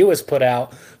BYU has put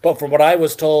out, but from what I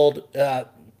was told,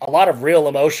 a lot of real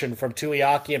emotion from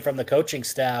Tuiaki and from the coaching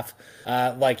staff.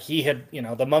 Like he had,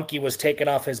 the monkey was taken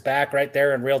off his back right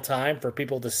there in real time for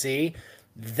people to see.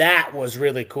 That was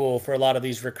really cool for a lot of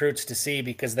these recruits to see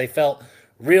because they felt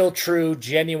real, true,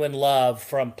 genuine love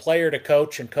from player to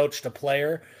coach and coach to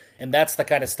player. And that's the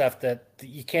kind of stuff that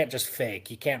you can't just fake.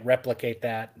 You can't replicate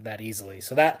that easily.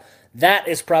 So that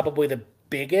is probably the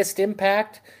biggest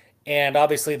impact. And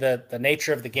obviously the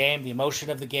nature of the game, the emotion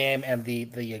of the game, and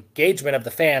the engagement of the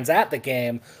fans at the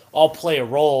game all play a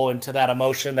role into that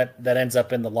emotion that ends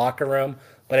up in the locker room.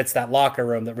 But it's that locker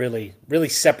room that really, really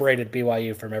separated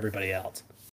BYU from everybody else.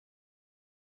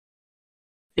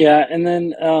 Yeah, and then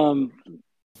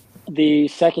the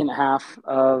second half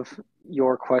of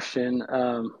your question,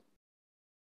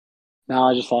 now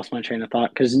I just lost my train of thought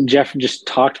because Jeff just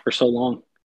talked for so long.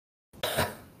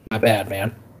 My bad,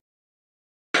 man.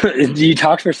 You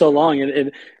talked for so long,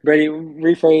 and Brady,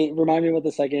 remind me what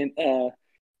the second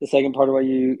part of what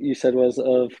you said was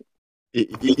of.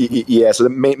 Yeah, so the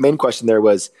main question there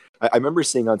was, I remember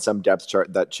seeing on some depth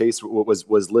chart that Chase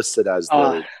was listed as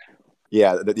the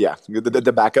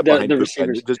the backup behind the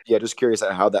receivers. Just curious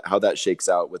how that shakes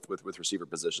out with receiver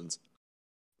positions.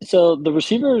 So the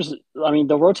receivers, I mean,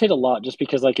 they'll rotate a lot just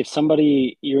because, like, if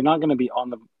somebody, you're not going to be on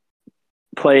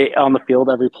the field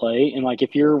every play, and like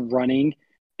if you're running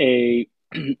a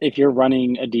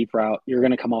deep route, you're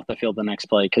going to come off the field the next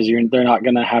play because they're not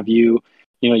going to have you.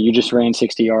 You just ran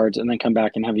 60 yards and then come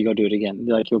back and have you go do it again.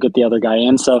 Like you'll get the other guy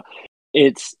in. So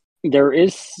there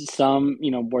is some,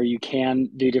 where you can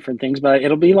do different things, but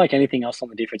it'll be like anything else on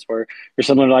the defense where you're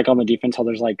similar to like on the defense, how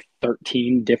there's like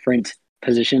 13 different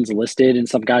positions listed and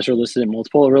some guys are listed at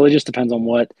multiple. It really just depends on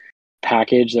what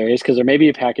package there is because there may be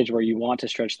a package where you want to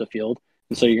stretch the field.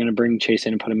 And so you're going to bring Chase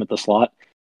in and put him at the slot.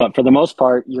 But for the most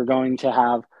part, you're going to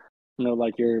have,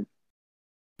 like your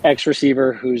X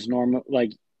receiver who's normal,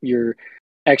 like your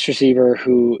X receiver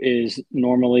who is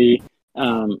normally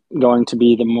going to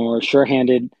be the more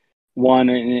sure-handed one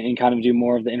and kind of do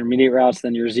more of the intermediate routes.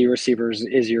 Then your Z receivers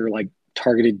is your like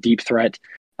targeted deep threat.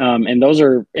 And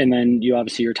then you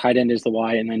obviously your tight end is the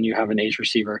Y, and then you have an H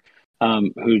receiver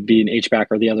who'd be an H back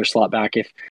or the other slot back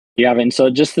if you have it. And so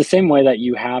just the same way that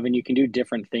you have, and you can do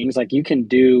different things. Like you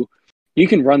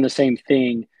can run the same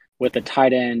thing with a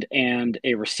tight end and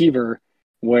a receiver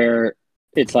where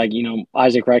it's like,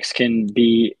 Isaac Rex can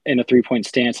be in a 3-point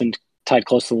stance and tied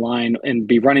close to the line and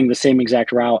be running the same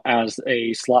exact route as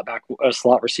a slot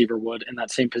receiver would in that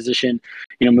same position,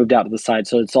 moved out to the side.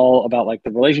 So it's all about like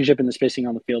the relationship and the spacing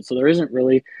on the field. So there isn't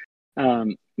really,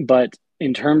 but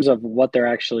in terms of what they're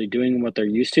actually doing and what they're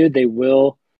used to,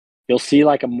 you'll see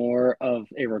like a more of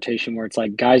a rotation where it's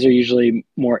like guys are usually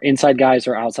more inside guys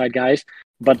or outside guys.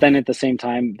 But then at the same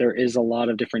time, there is a lot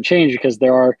of different change because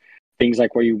there are things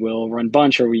like where you will run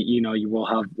bunch or you will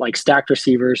have like stacked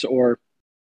receivers or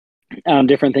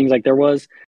different things. Like there was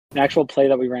an actual play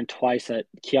that we ran twice at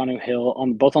Keanu Hill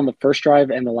both on the first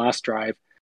drive and the last drive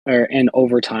or in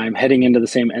overtime heading into the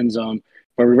same end zone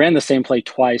where we ran the same play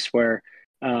twice where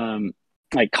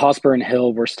like Cosper and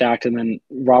Hill were stacked and then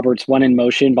Roberts went in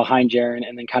motion behind Jaron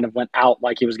and then kind of went out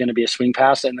like it was going to be a swing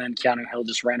pass. And then Keanu Hill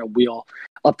just ran a wheel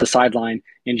up the sideline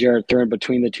and Jared threw it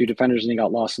between the two defenders and he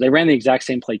got lost. So they ran the exact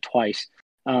same play twice,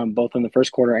 both in the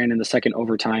first quarter and in the second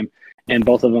overtime. And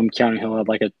both of them, Keanu Hill had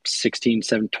like a 16,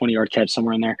 7, 20-yard catch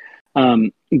somewhere in there.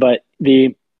 But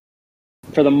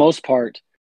for the most part,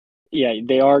 yeah,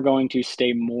 they are going to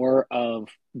stay more of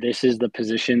this is the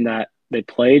position that they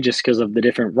play just because of the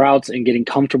different routes and getting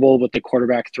comfortable with the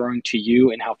quarterback throwing to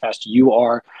you and how fast you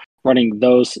are running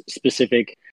those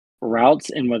specific routes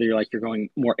and whether you're going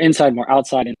more inside, more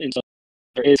outside. And so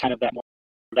there is kind of that more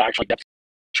the actual depth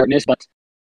sharpness, but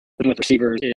with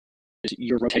receivers is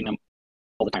you're rotating them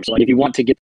all the time. So like if you want to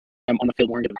get them on the field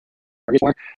more and get them targets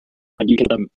more, like you get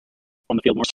them on the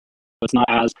field more. So it's not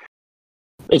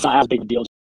as big a deal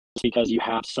just because you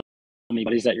have so many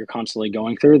buddies that you're constantly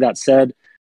going through. That said,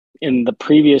 in the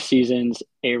previous seasons,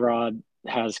 A-Rod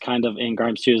has kind of, and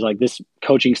Grimes too, is like this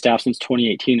coaching staff since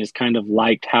 2018 has kind of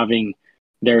liked having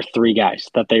their three guys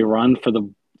that they run for the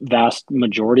vast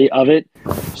majority of it.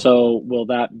 So will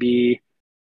that be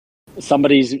some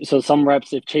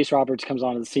reps, if Chase Roberts comes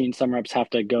onto the scene, some reps have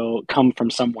to come from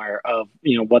somewhere of,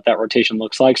 what that rotation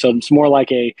looks like. So it's more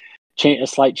like a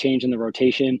slight change in the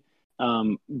rotation,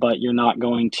 but you're not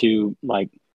going to like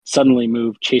suddenly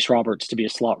move Chase Roberts to be a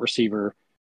slot receiver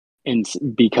and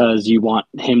because you want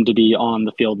him to be on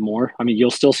the field more. I mean,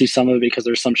 you'll still see some of it because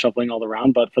there's some shuffling all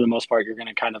around, but for the most part, you're going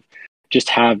to kind of just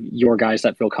have your guys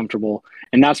that feel comfortable.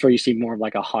 And that's where you see more of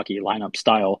like a hockey lineup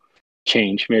style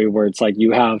change, maybe where it's like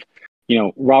you have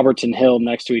Roberts and Hill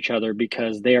next to each other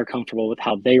because they are comfortable with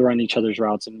how they run each other's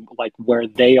routes and like where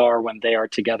they are when they are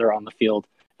together on the field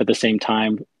at the same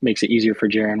time makes it easier for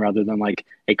Jaren rather than like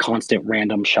a constant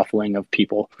random shuffling of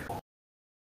people.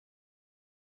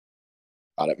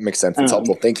 Got it. Makes sense. It's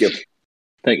helpful. Thank you.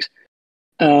 Thanks.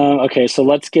 Okay, so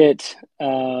let's get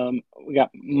we got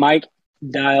Mike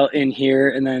Dial in here,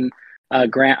 and then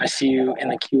Grant, I see you in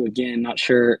the queue again. Not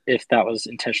sure if that was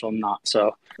intentional or not.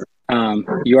 So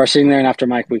you are sitting there, and after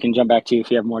Mike, we can jump back to you if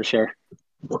you have more to share.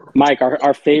 Mike,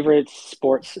 our favorite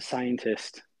sports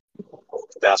scientist.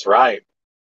 That's right.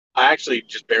 I actually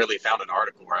just barely found an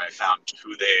article where I found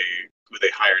who they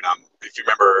hired. If you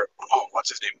remember, what's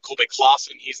his name? Colby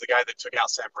Clausen. He's the guy that took out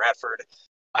Sam Bradford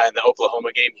in the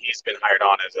Oklahoma game. He's been hired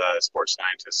on as a sports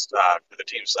scientist for the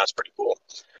team, so that's pretty cool.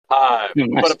 Nice.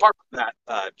 But apart from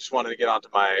that, just wanted to get on to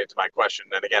my question.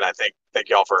 And again, I thank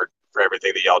y'all for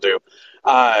everything that y'all do.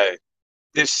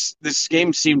 This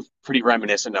game seemed pretty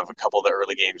reminiscent of a couple of the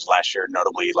early games last year,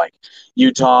 notably like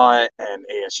Utah and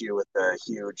ASU with the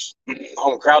huge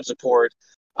home crowd support,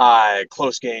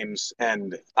 close games,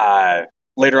 and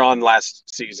later on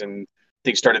last season,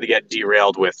 things started to get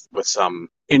derailed with some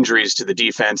injuries to the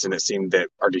defense, and it seemed that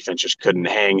our defense just couldn't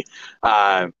hang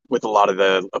with a lot of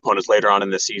the opponents later on in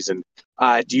the season.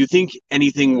 Do you think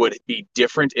anything would be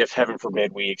different if, heaven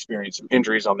forbid, we experience some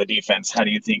injuries on the defense? How do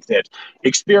you think that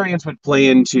experience would play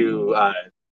into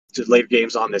to later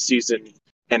games on this season?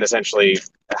 And essentially,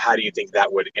 how do you think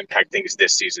that would impact things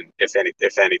this season, if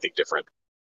anything different?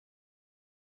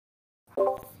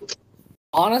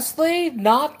 Honestly,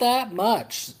 not that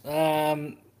much.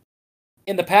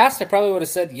 In the past, I probably would have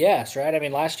said yes, right? I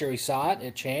mean, last year we saw it.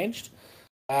 It changed.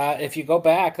 If you go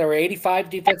back, there were 85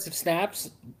 defensive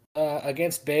snaps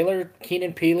against Baylor.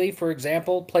 Keenan Peely, for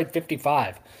example, played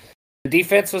 55. The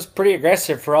defense was pretty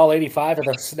aggressive for all 85 of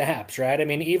those snaps, right? I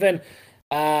mean, even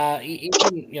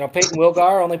Peyton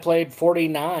Wilgar only played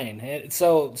 49.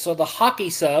 So the hockey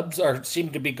subs seem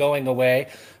to be going away,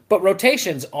 but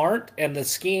rotations aren't, and the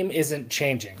scheme isn't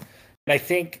changing. And I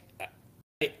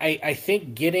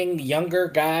think getting younger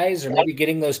guys, or maybe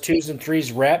getting those 2s and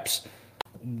 3s reps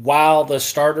while the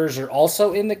starters are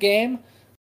also in the game,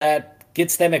 that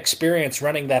gets them experience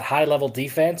running that high-level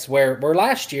defense where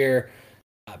last year,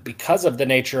 because of the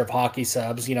nature of hockey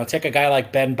subs, take a guy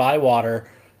like Ben Bywater,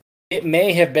 it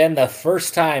may have been the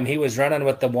first time he was running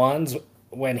with the ones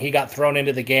when he got thrown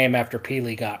into the game after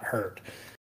Peely got hurt.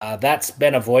 That's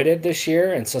been avoided this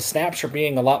year, and so snaps are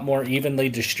being a lot more evenly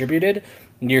distributed.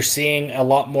 You're seeing a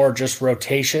lot more just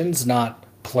rotations, not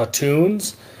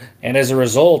platoons. And as a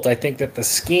result, I think that the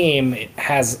scheme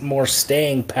has more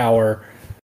staying power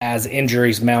as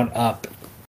injuries mount up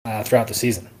throughout the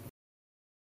season.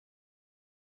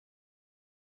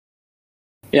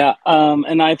 Yeah,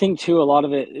 and I think too, a lot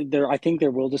of it I think there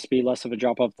will just be less of a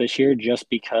drop off this year, just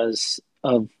because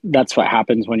of that's what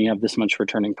happens when you have this much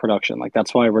returning production. Like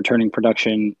that's why returning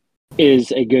production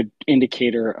is a good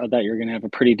indicator that you're going to have a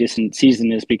pretty decent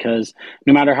season, is because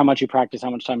no matter how much you practice, how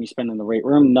much time you spend in the weight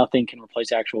room, nothing can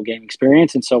replace actual game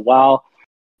experience. And so while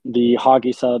the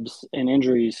hockey subs and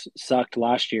injuries sucked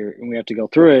last year and we have to go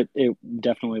through it, it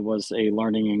definitely was a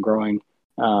learning and growing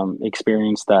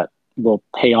experience that will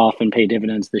pay off and pay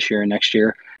dividends this year and next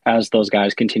year as those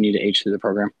guys continue to age through the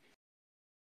program.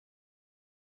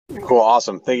 Cool,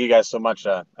 awesome. Thank you guys so much.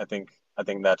 I think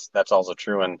that's also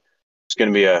true, and it's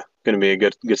going to be a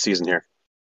good season here.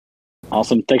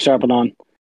 Awesome. Thanks for hopping on.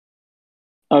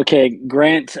 Okay,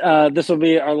 Grant, this will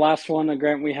be our last one.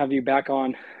 Grant, we have you back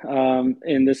on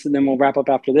in this, and then we'll wrap up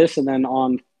after this, and then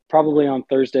probably on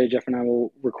Thursday, Jeff and I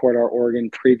will record our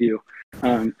Oregon preview.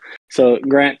 So,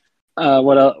 Grant,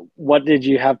 what did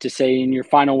you have to say in your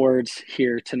final words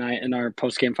here tonight in our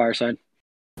post-game fireside?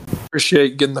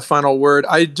 Appreciate getting the final word.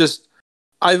 I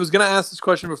was going to ask this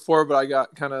question before, but I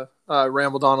got kind of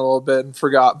rambled on a little bit and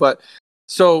forgot. But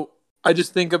so I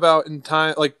just think about in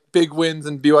time, like big wins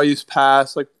in BYU's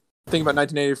past, like think about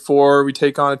 1984, we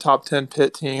take on a top 10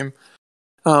 Pitt team.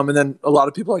 And then a lot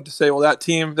of people like to say, well, that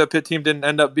Pitt team didn't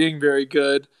end up being very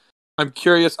good. I'm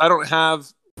curious. I don't have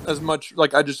as much,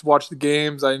 like I just watch the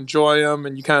games. I enjoy them,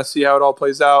 and you kind of see how it all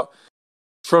plays out.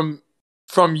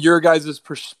 From your guys'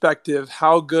 perspective,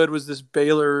 how good was this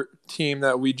Baylor team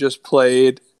that we just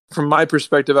played? From my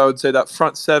perspective, I would say that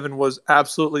front seven was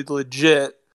absolutely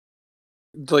legit,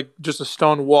 like just a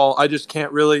stone wall. I just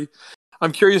can't really –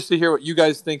 I'm curious to hear what you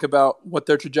guys think about what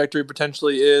their trajectory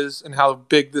potentially is and how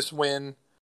big this win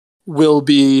will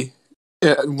be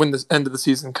when the end of the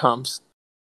season comes.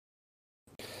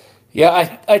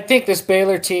 Yeah, I think this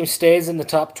Baylor team stays in the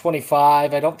top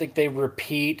 25. I don't think they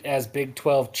repeat as Big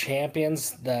 12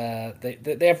 champions.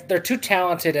 They're too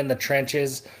talented in the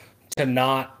trenches to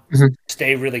not Mhm.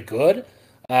 stay really good.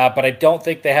 But I don't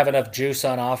think they have enough juice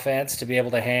on offense to be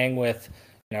able to hang with,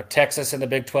 Texas in the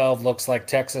Big 12 looks like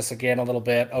Texas again a little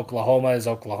bit. Oklahoma is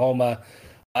Oklahoma.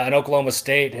 And Oklahoma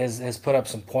State has put up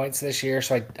some points this year.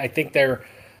 So I think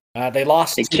they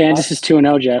lost. Kansas is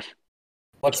 2-0, Jeff.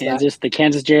 What's Kansas? The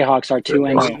Kansas Jayhawks are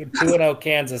 2-0. 2-0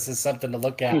 Kansas is something to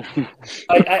look at.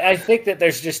 I think that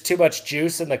there's just too much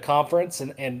juice in the conference,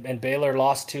 and Baylor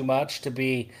lost too much to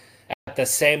be at the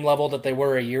same level that they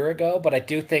were a year ago. But I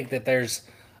do think that there's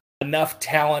enough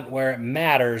talent where it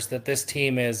matters that this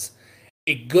team is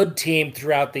a good team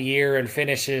throughout the year and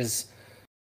finishes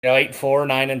 8-4,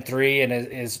 9-3, and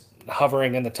is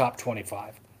hovering in the top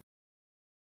 25.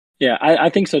 Yeah, I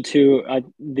think so too.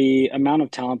 The amount of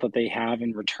talent that they have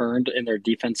in returned in their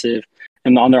defensive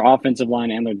and on their offensive line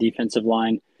and their defensive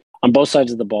line on both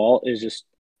sides of the ball is just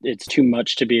it's too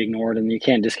much to be ignored, and you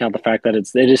can't discount the fact that it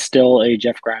is still a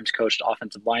Jeff Grimes coached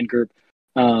offensive line group.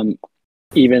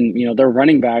 Even their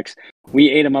running backs, we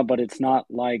ate them up, but it's not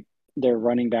like their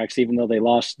running backs, even though they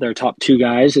lost their top two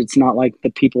guys, it's not like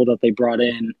the people that they brought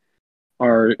in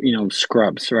are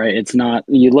scrubs, right? It's not.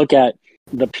 You look at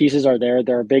the pieces are there.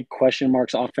 There are big question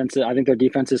marks offensive. I think their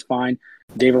defense is fine.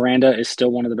 Dave Aranda is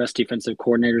still one of the best defensive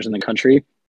coordinators in the country.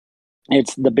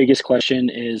 It's the biggest question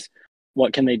is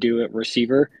what can they do at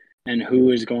receiver and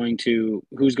who's going to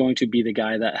be the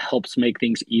guy that helps make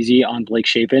things easy on Blake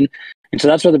Shapen. And so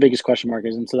that's where the biggest question mark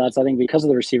is. And so that's, I think, because of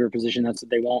the receiver position, that's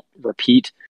they won't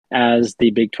repeat as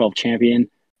the Big 12 champion.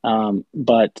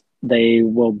 But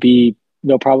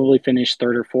they'll probably finish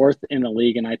third or fourth in the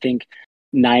league. And I think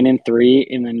 9-3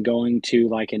 and then going to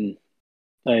like a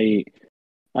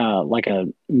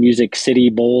Music City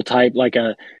Bowl type,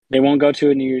 they won't go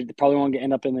to a New Year's, they probably won't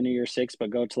end up in the New Year's Six, but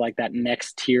go to like that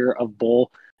next tier of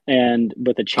bowl and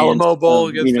with a chance. Alamo Bowl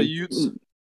against the Utes.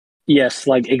 Yes,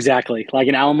 like exactly. Like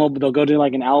an Alamo, they'll go to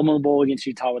like an Alamo Bowl against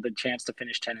Utah with a chance to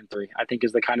finish 10-3. I think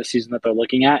is the kind of season that they're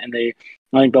looking at, and I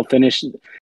think they'll finish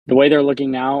the way they're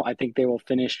looking now. I think they will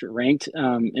finish ranked,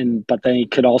 but they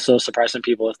could also surprise some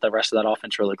people if the rest of that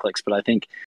offense really clicks. But I think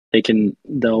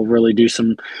they'll really do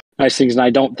some nice things. And I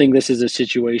don't think this is a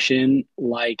situation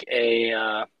like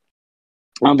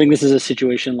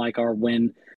our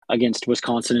win against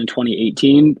Wisconsin in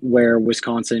 2018, where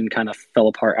Wisconsin kind of fell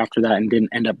apart after that and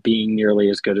didn't end up being nearly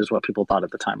as good as what people thought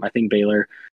at the time. I think Baylor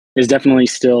is definitely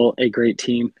still a great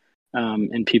team,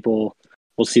 and people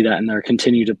will see that and they'll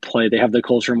continue to play. They have the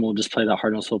culture and will just play that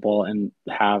hard-nosed football and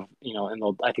have,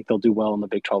 I think they'll do well in the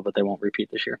Big 12, but they won't repeat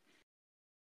this year.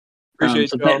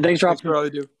 Appreciate you. Thanks, Rob. Thanks for all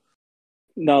you do.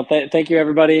 No, thank you,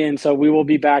 everybody. And so we will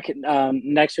be back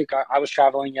next week. I was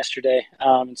traveling yesterday.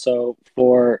 So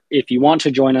if you want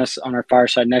to join us on our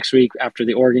Fireside next week after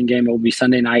the Oregon game, it will be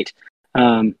Sunday night.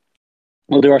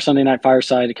 We'll do our Sunday night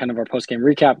Fireside, kind of our post-game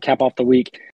recap, cap off the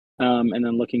week, and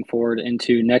then looking forward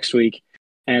into next week.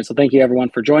 And so thank you, everyone,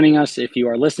 for joining us. If you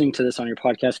are listening to this on your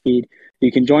podcast feed,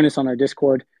 you can join us on our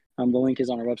Discord. The link is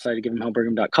on our website at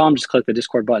giveemhellbrigham.com. Just click the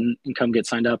Discord button and come get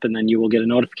signed up, and then you will get a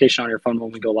notification on your phone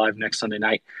when we go live next Sunday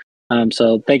night.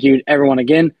 So thank you, everyone,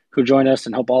 again, who joined us,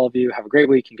 and hope all of you have a great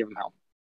week and give them hell.